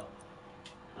lower.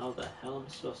 How the hell am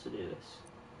I supposed to do this?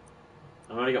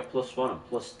 I've already got +1 and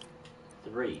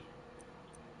 +3.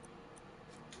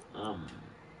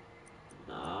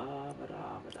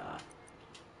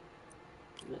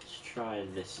 Let's try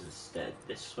this instead.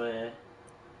 This way.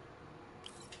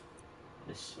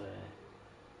 This way.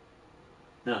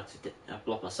 No, I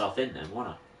blocked myself in then, won't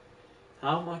I?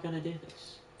 How am I going to do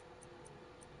this?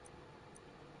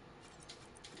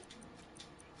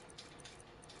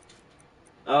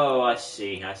 Oh, I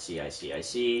see.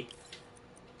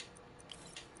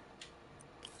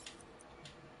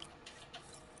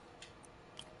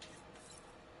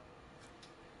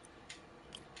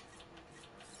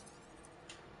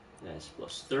 There's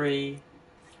 +3.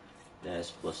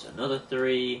 There's plus another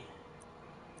 3.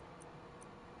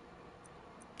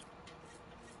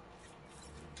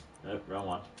 Nope, wrong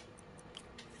one.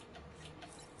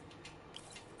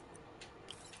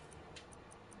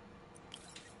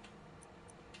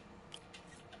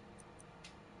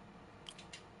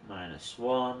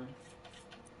 -1.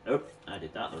 Oh, I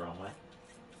did that the wrong way.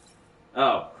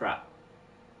 Oh, crap.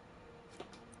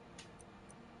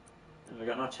 Have I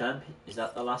got no turn piece? Is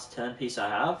that the last turn piece I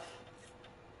have?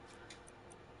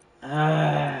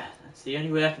 That's the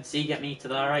only way I can see get me to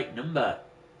the right number.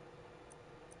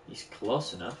 He's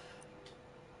close enough.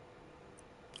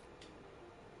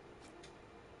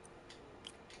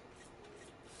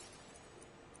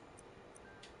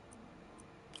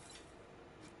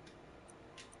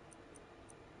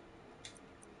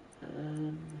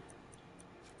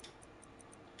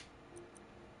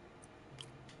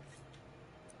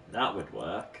 That would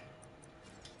work.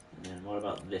 And then what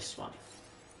about this one?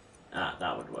 Ah,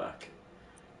 that would work.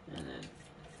 And then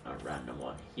a random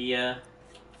one here.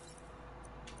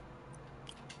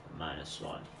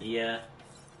 -1 here.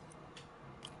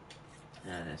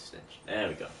 And a stitch. There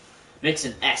we go. Makes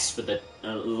an S with a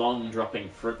long dropping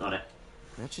front on it.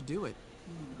 That should do it.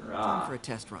 Right. Time for a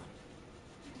test run.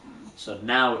 So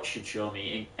now it should show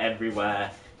me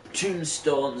everywhere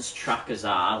Tombstone's trackers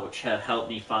are, which have helped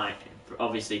me find,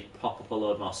 obviously pop up a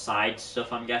load more side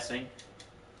stuff, I'm guessing.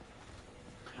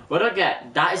 What I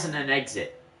get, that isn't an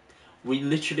exit. We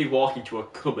literally walk into a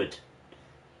cupboard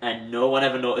and no one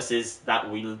ever notices that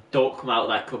we don't come out of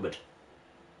that cupboard.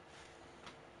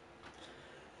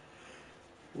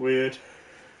 Weird.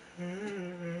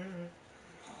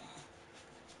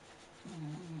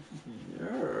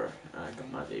 I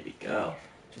got my baby girl.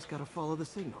 Just gotta follow the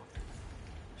signal.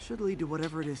 Should lead to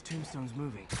whatever it is Tombstone's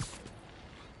moving.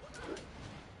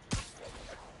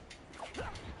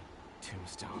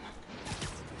 Tombstone.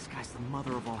 This guy's the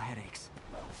mother of all headaches.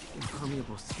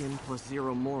 Impermeable skin plus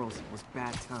 0 morals equals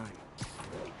bad time.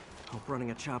 Hope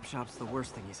running a chop shop's the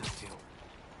worst thing he's up to.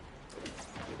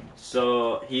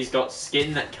 So he's got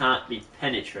skin that can't be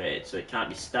penetrated, so it can't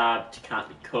be stabbed, it can't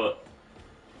be cut.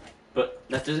 But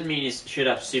that doesn't mean he should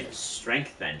have super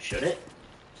strength then, should it?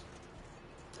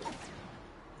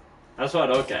 That's what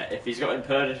I don't get. If he's got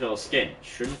impenetrable skin,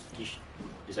 shouldn't he?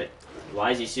 He's like,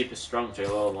 why is he super strong to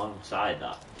go alongside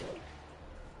that?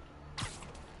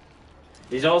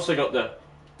 He's also got the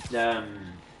no,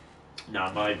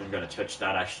 I'm not even going to touch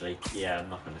that actually. Yeah, I'm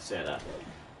not going to say that.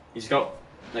 He's got,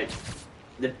 like,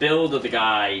 the build of the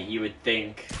guy, you would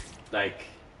think, like,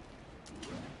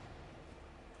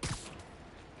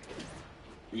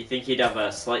 you think he'd have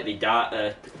a slightly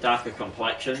darker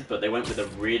complexion, but they went with a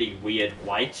really weird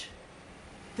white.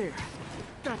 There,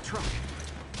 that truck.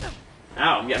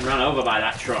 Ow, I'm getting run over by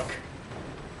that truck.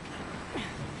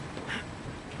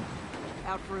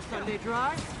 Out for a Sunday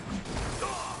drive?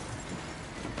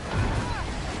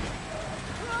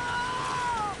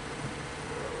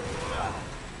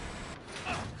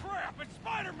 Crap, it's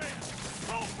Spider-Man!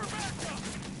 Roll for backup!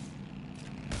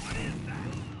 What is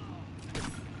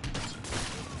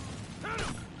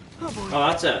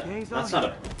that? Oh, that's not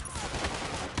a...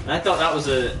 I thought that was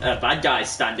a bad guy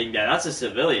standing there. That's a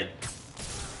civilian.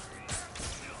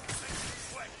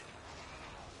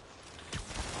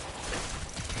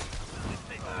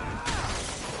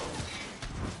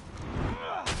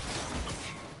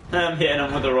 I'm hitting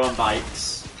them with their own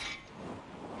bikes.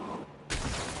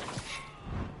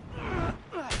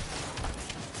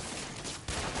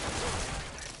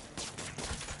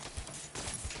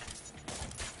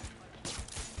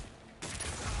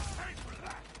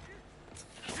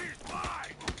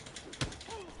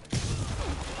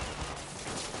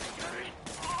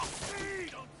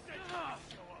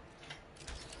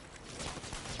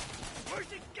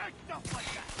 got stuff like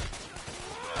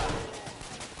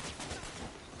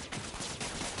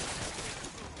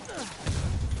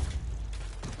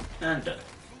that. And done.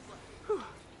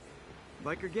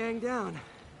 Biker gang down.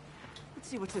 Let's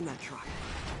see what's in that truck.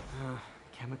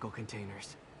 Chemical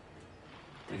containers.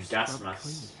 They're Gas scrubbed masks.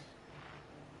 clean.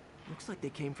 Looks like they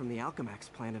came from the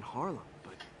Alchemax plant in Harlem,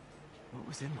 but what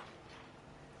was in them?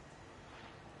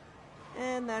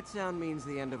 And that sound means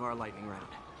the end of our lightning round.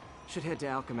 Should head to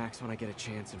Alchemax when I get a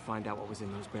chance and find out what was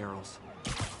in those barrels.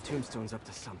 Tombstone's up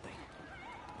to something.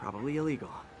 Probably illegal.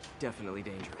 Definitely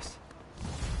dangerous.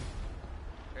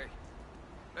 Hey,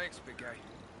 thanks, big guy.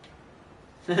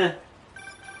 Hey,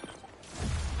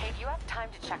 do you have time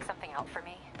to check something out for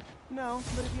me? No,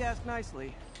 but if you ask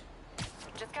nicely.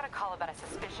 Just got a call about a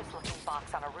suspicious-looking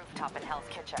box on a rooftop in Hell's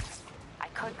Kitchen. I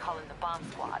could call in the bomb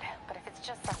squad, but if it's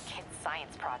just some kid's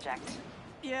science project...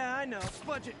 Yeah, I know.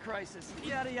 Budget crisis.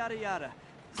 Yada, yada, yada.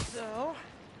 So...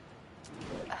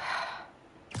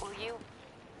 will you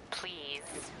please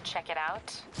check it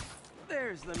out?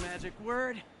 There's the magic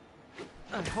word.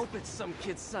 I hope it's some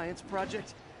kid's science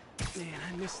project. Man,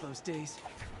 I miss those days.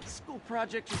 School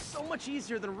projects are so much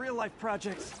easier than real-life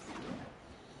projects.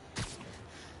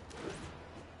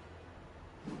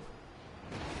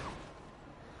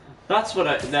 That's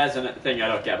there's a thing I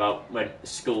don't get about when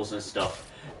schools and stuff.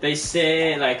 They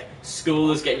say, like,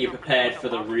 school is getting you prepared for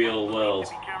the real world.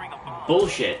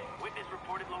 Bullshit.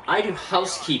 I do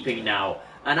housekeeping now,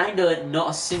 and I know not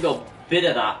a single bit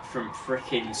of that from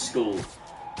frickin' school.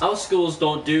 Our schools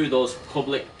don't do those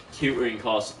public tutoring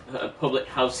courses, public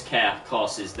house care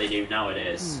courses they do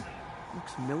nowadays.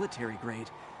 Looks military grade.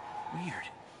 Weird.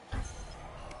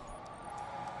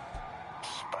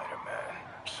 Spider-Man,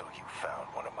 so you found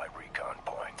one of my recon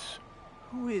points.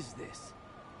 Who is this?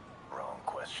 Wrong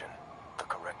question. The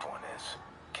correct one is,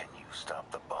 can you stop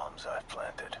the bombs I've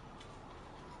planted?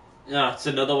 Yeah, it's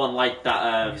another one like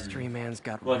that, Mystery Man's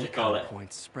got what do you call recon it?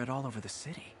 points spread all over the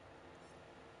city.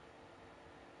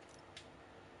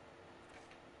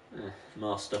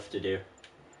 More stuff to do.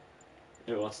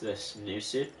 Ooh, what's this? New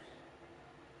suit?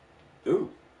 Ooh.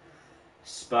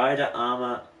 Spider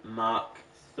Armor Mark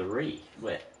 3.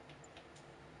 Wait.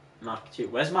 Mark 2.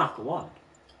 Where's Mark 1?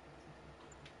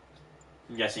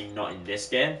 I'm guessing not in this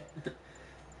game.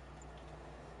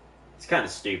 It's kind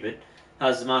of stupid.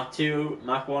 Has Mark 2,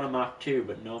 Mark 1 and Mark 2,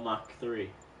 but no Mark 3.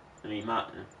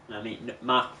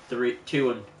 Mark 3, 2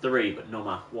 and 3, but no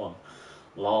Mark 1.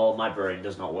 Lol, my brain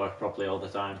does not work properly all the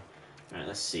time. Alright,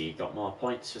 let's see. Got more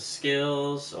points for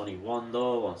skills. Only one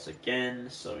though, once again.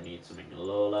 So we need something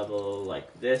low level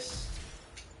like this.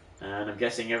 And I'm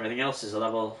guessing everything else is a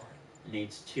level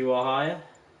needs 2 or higher.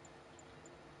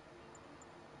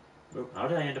 Ooh, how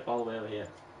did I end up all the way over here?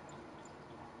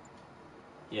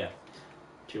 Yeah,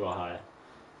 2 or higher.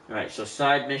 Alright, so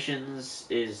side missions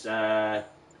is that,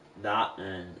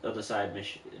 and other side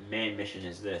mission, main mission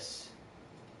is this.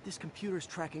 This computer's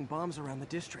tracking bombs around the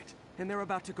district, and they're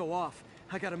about to go off.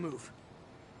 I gotta move.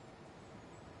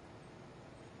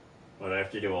 What, do I have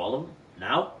to do all of them?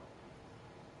 Now?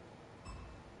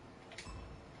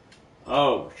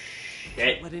 Oh,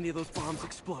 shit. Don't let any of those bombs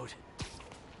explode.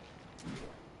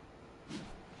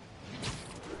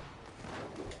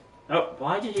 Oh,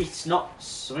 why did he not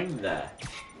swing there?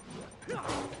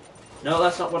 No,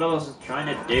 that's not what I was trying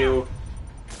to do.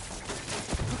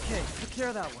 Okay, took care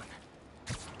of that one.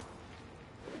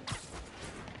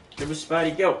 Good with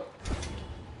Spidey, go.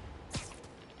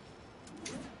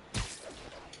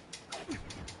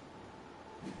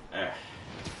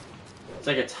 It's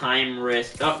like a time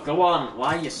race. Oh, go on.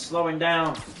 Why are you slowing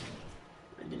down?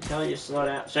 I didn't tell you to slow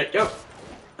down. So, go.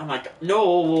 Oh my god.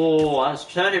 No, I was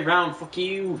turning around. Fuck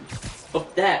you.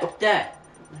 Up there, up there.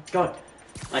 Oh my god.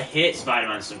 I hate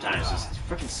Spider-Man sometimes. It's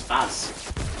freaking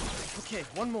spaz. Okay,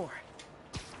 one more.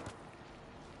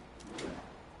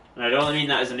 And I don't mean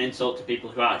that as an insult to people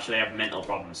who actually have mental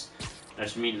problems. I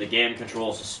just mean the game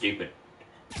controls are stupid.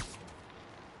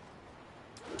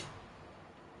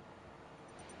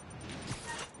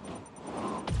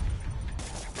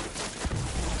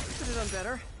 Could have done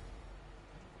better.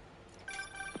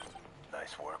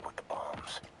 Nice work with the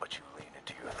bombs, but you lean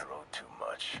into your throat too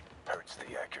much. Hurts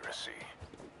the accuracy.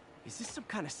 Is this some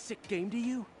kind of sick game to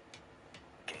you?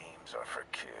 Games are for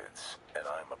kids, and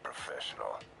I'm a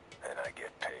professional, and I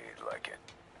get paid like it.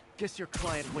 Guess your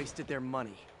client wasted their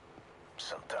money.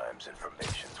 Sometimes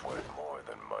information's worth more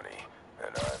than money,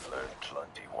 and I've learned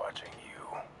plenty watching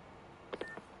you.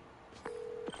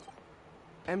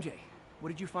 MJ, what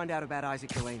did you find out about Isaac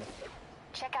Delaney?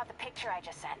 Check out the picture I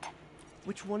just sent.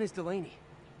 Which one is Delaney?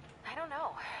 I don't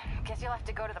know. Guess you'll have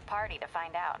to go to the party to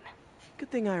find out. Good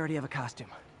thing I already have a costume.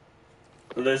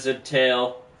 lizard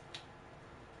tail.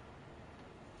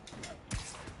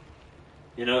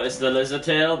 You notice the lizard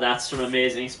tail? That's from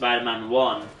Amazing Spider-Man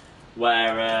 1,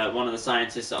 where one of the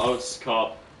scientists at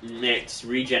Oscorp makes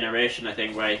regeneration, I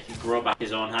think, where he can grow back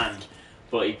his own hand.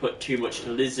 But he put too much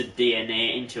lizard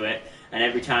DNA into it, and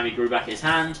every time he grew back his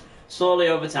hand, slowly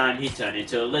over time he'd turn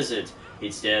into a lizard.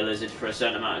 He'd stay a lizard for a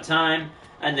certain amount of time,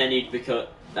 and then he'd become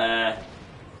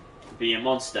be a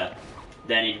monster.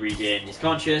 Then he'd regain his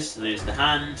conscious, lose the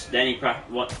hand. Then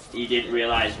he didn't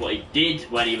realise what he did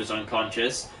when he was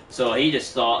unconscious, so he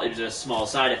just thought it was a small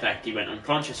side effect. He went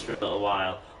unconscious for a little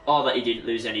while, or that he didn't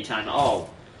lose any time at all.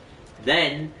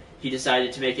 Then he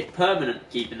decided to make it permanent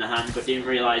keeping the hand, but didn't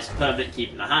realise permanent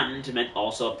keeping the hand meant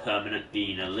also permanent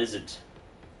being a lizard.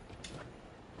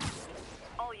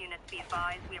 All units be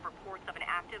advised, we have reports of an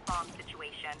active bomb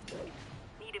situation.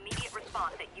 Need immediate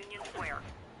response at Union Square.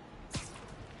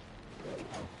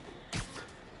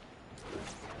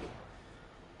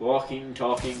 Walking,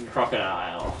 talking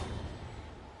crocodile.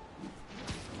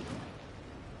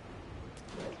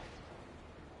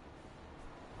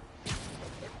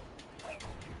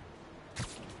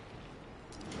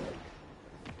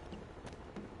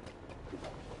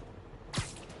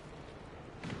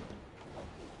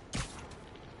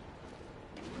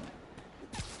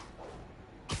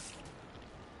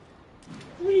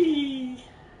 Whee!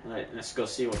 Right, let's go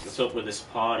see what's up with this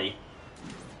party.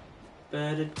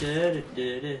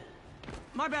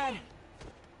 My bad.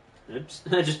 Oops,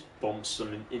 I just bumped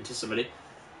into somebody.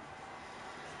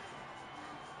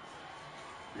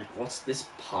 What's this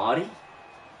party?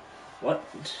 What?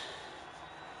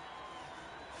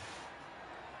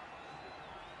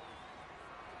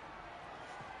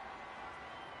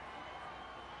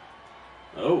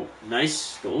 Oh, nice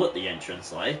skull at the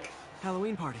entrance, like.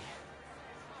 Halloween party.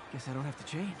 Guess I don't have to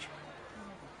change.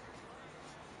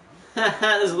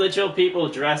 There's literal people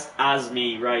dressed as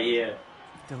me right here.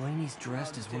 Delaney's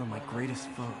dressed as one of my greatest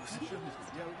foes.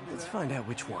 Let's find out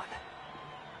which one.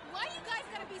 Why you guys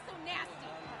gotta be so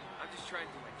nasty? I'm just trying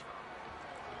to do my job.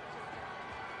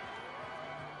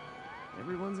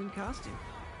 Everyone's in costume.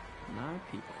 My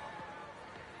people.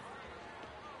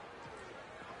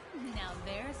 Now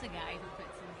there's a guy who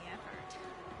puts in the effort.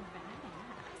 Badass.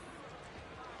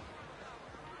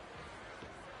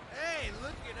 Hey,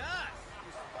 look at us!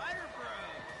 The Spider Bros!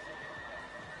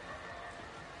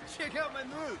 Check out my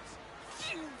moves!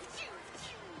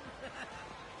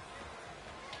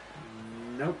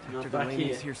 Nope, Dr. not back Delaney's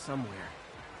here. here somewhere.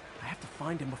 I have to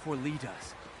find him before Lee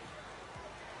does.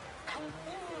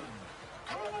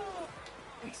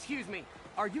 Excuse me,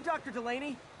 are you Dr.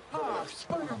 Delaney? Ah,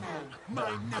 Spider-Man,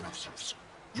 my nemesis.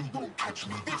 You won't catch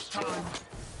me this time.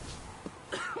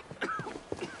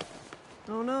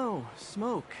 Oh no,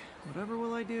 smoke. Whatever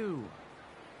will I do?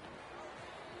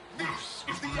 This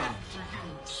is the end for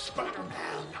you,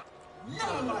 Spider-Man.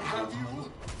 Now I have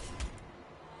you.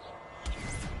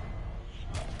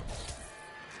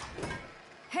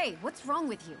 Hey, what's wrong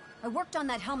with you? I worked on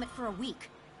that helmet for a week.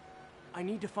 I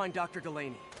need to find Dr.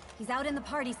 Delaney. He's out in the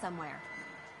party somewhere.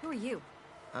 Who are you?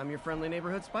 I'm your friendly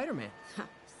neighborhood Spider-Man.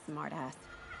 Smartass.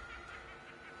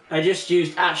 I just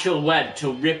used actual web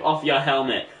to rip off your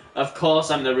helmet. Of course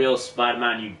I'm the real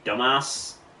Spider-Man, you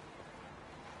dumbass.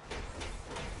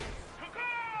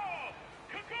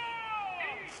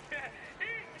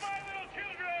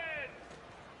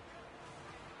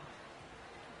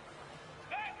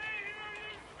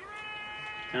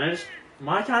 Can I just...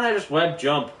 Why can't I just web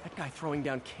jump? That guy throwing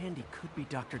down candy could be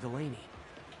Dr. Delaney.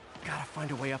 Gotta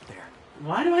find a way up there.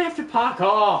 Why do I have to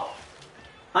parkour?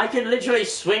 I can literally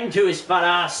swing to his fat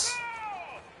ass.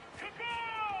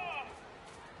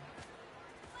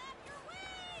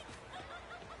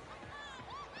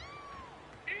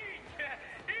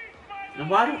 And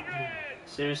why do...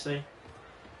 Seriously?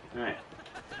 Alright.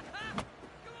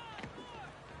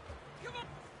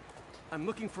 I'm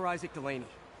looking for Isaac Delaney.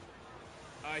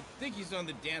 I think he's on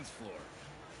the dance floor.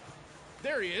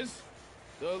 There he is.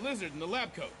 The lizard in the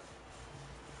lab coat.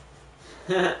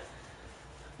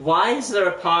 Why is there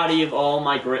a party of all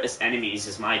my greatest enemies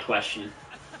is my question.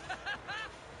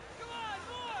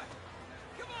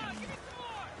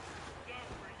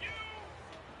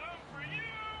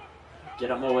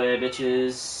 Get out my way,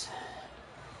 bitches.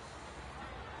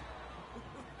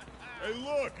 Hey,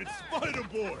 look, it's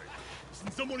Spider-Boy.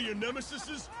 Since some of your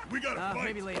nemesises, we gotta fight.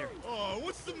 Maybe later. Oh,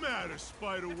 what's the matter,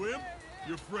 Spider-Wimp?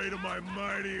 You afraid of my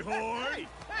mighty horn?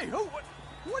 Hey, who?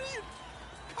 What are you?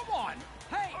 Come on!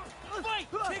 Hey, fight!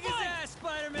 Kick his ass,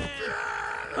 Spider-Man!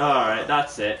 Alright,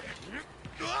 that's it.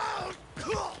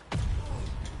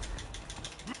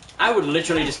 I would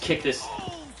literally just kick this.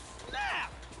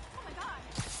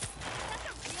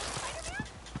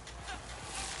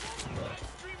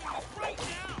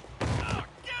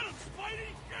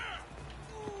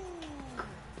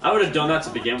 I would have done that to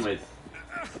begin with.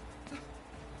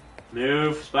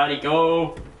 Move, Spidey,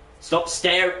 go! Stop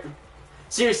staring!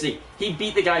 Seriously, he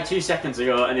beat the guy 2 seconds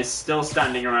ago and is still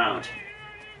standing around.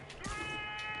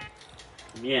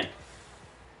 Yeah.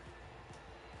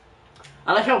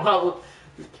 I like how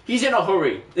he's in a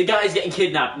hurry. The guy's getting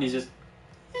kidnapped and he's just...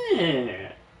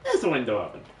 there's the window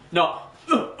open. No.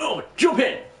 Oh, jump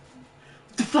in!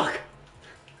 What the fuck?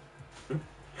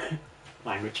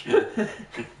 Language.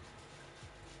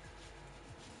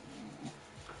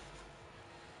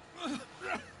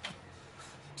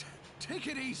 Take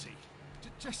it easy.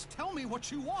 Just tell me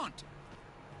what you want.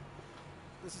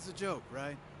 This is a joke,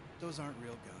 right? Those aren't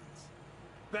real guns.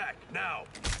 Back, now!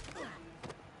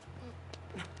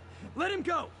 Let him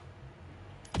go!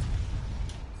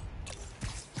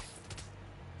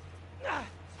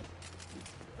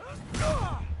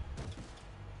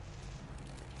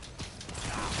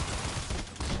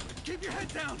 Keep your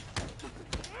head down!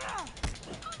 Oh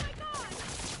my god!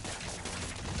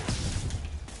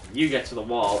 You get to the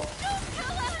wall. Don't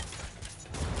kill us!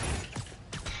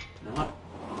 Not.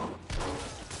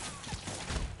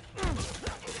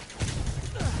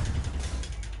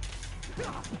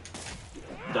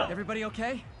 Done. Everybody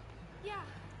okay? Yeah.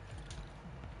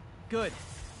 Good.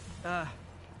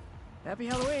 Happy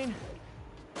Halloween.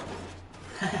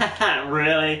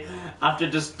 Really? After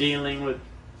just dealing with...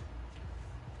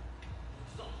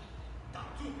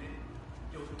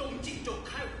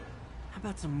 How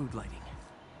about some mood lighting?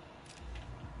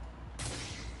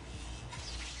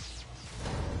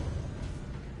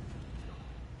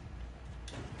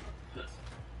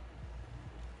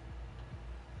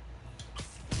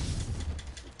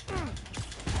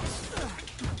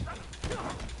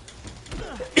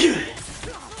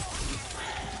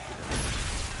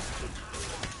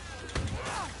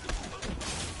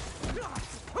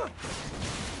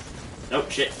 Oh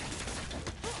shit.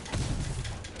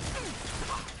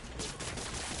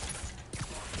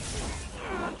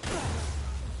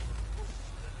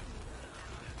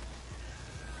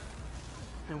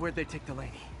 And where'd they take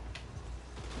Delaney?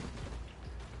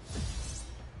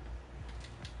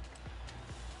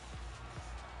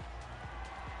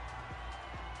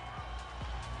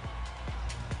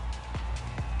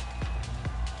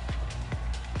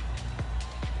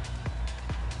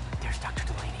 There's Dr.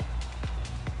 Delaney.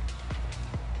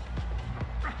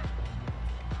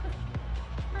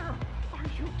 Where are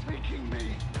you taking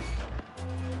me?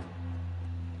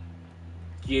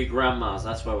 To your grandma's,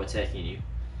 that's where we're taking you.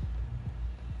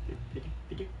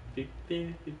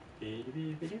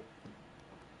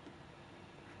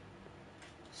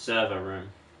 Server room.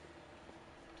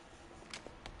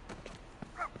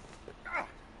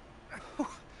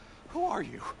 Who are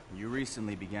you? You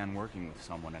recently began working with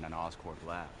someone in an Oscorp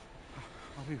lab.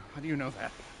 How do you know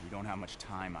that? You don't have much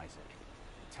time, Isaac.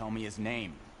 Tell me his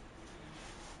name.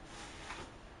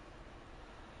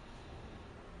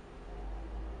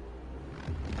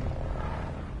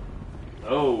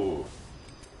 Oh.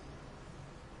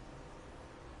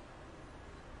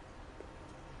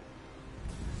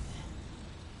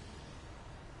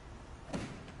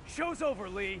 Show's over,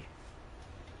 Lee.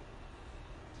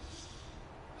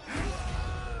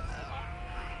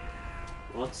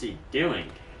 What's he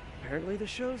doing? Apparently the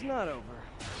show's not over.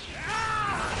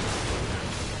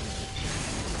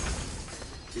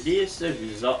 Did he just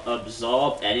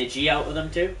absorb energy out of them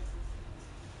too?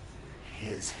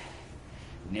 His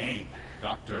name,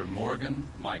 Dr. Morgan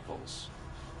Michaels.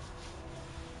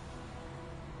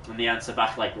 And they answer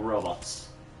back like robots.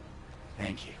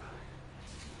 Thank you.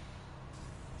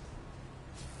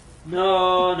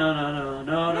 No, no, no, no,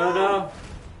 no, no, no.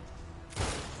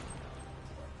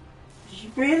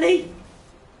 Really?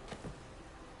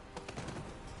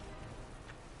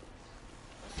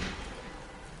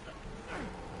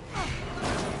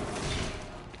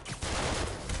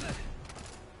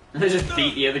 I just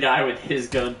beat the other guy with his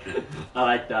gun. I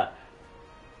like that.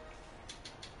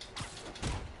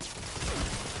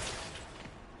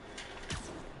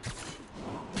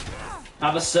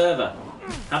 Have a server.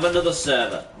 Have another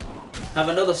server. Have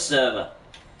another server.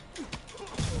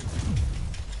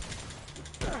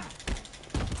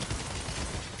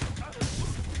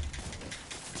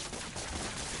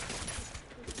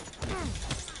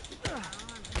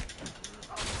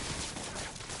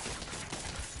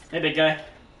 Hey, big guy.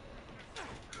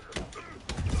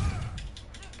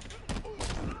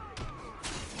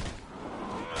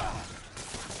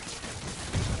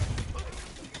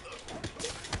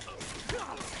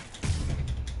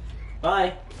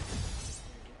 Bye.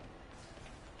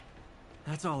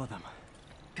 That's all of them.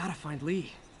 Gotta find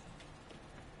Lee.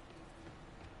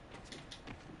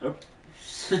 Oh.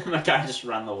 My guy just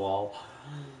ran the wall.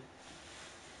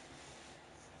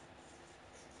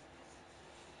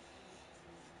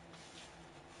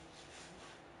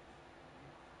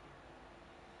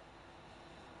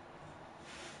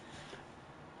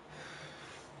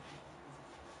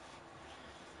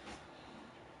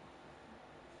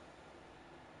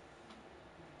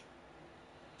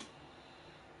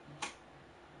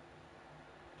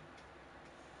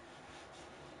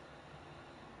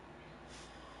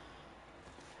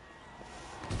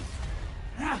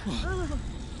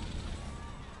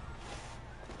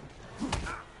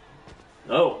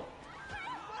 Oh.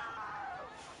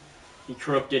 He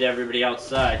corrupted everybody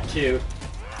outside, too.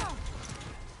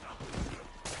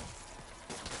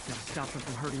 Gotta stop them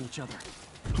from hurting each other.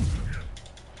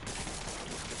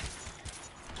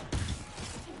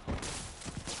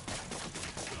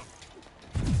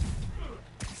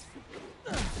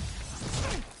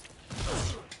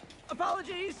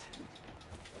 Apologies!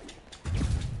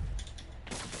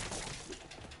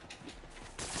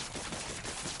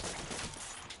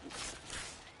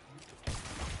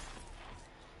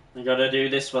 I gotta do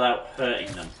this without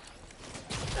hurting them.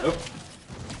 Oh.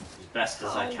 As best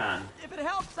as I can. If it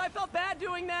helps, I felt bad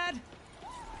doing that!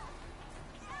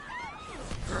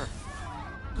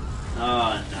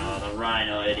 Oh no, the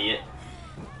rhino idiot.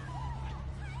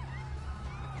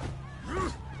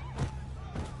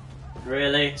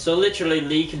 Really? So literally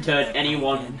Lee can turn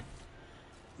anyone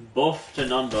buff to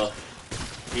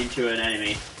non-buff into an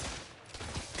enemy.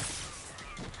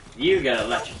 You get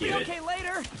electrocuted. Okay,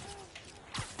 later.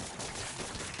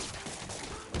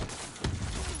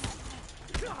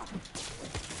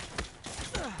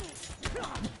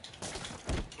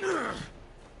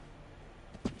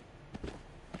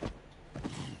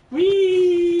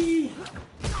 Whee!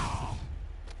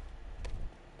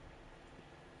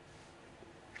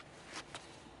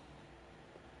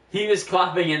 He was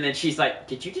clapping and then she's like,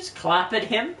 did you just clap at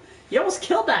him? You almost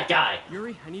killed that guy.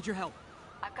 Yuri, I need your help.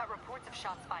 I've got reports of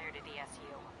shots fired at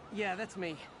ESU. Yeah, that's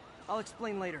me. I'll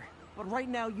explain later. But right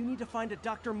now, you need to find a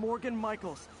Dr. Morgan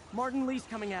Michaels. Martin Lee's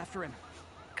coming after him.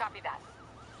 Copy that.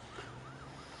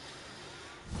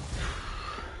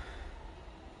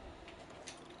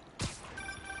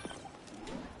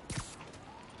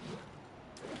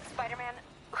 Spider-Man,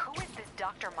 who is this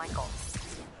Dr. Michaels?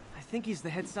 I think he's the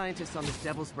head scientist on this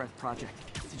Devil's Breath project.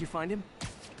 Did you find him?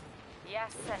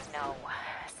 Yes and no.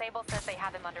 Sable says they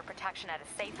have him under protection at a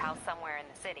safe house somewhere in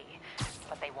the city,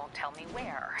 but they won't tell me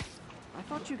where. I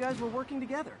thought you guys were working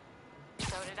together.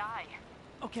 So did I.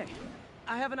 Okay,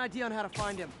 I have an idea on how to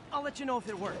find him. I'll let you know if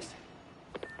it works.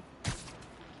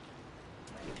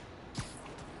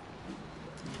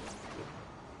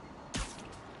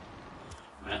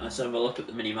 Right, let's have a look at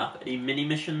the mini-map. Any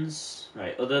mini-missions?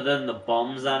 Right, other than the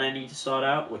bombs that I need to sort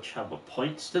out, which have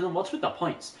points to them. What's with the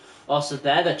points? Oh, so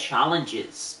they're the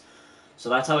challenges. So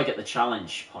that's how I get the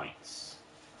challenge points.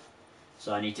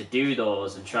 So I need to do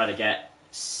those and try to get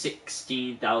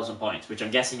 16,000 points, which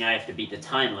I'm guessing I have to beat the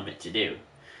time limit to do.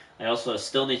 I also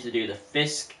still need to do the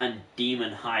Fisk and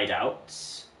Demon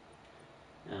hideouts.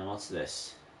 And what's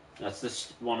this? That's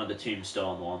this one of the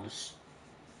Tombstone ones.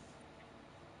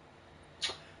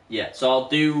 Yeah, so I'll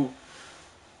do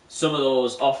some of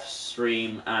those off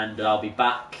stream, and I'll be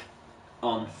back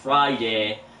on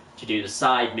Friday to do the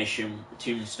side mission,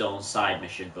 Tombstone side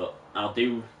mission. But I'll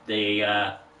do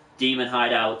the Demon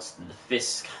hideouts and the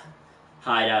Fisk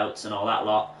hideouts and all that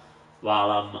lot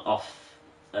while I'm off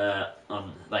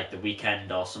on like the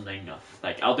weekend or something.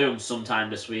 Like I'll do them sometime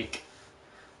this week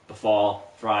before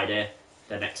Friday,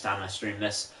 the next time I stream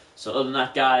this. So other than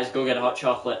that, guys, go get a hot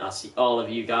chocolate, and I'll see all of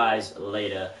you guys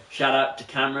later. Shout out to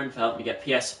Cameron for helping me get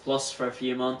PS Plus for a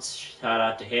few months. Shout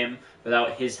out to him.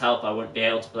 Without his help, I wouldn't be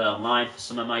able to play online for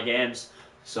some of my games.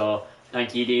 So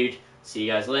thank you, dude. See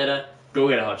you guys later. Go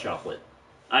get a hot chocolate.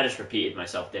 I just repeated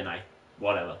myself, didn't I?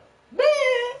 Whatever.